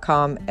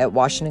Facebook.com at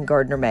Washington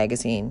Gardener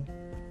Magazine.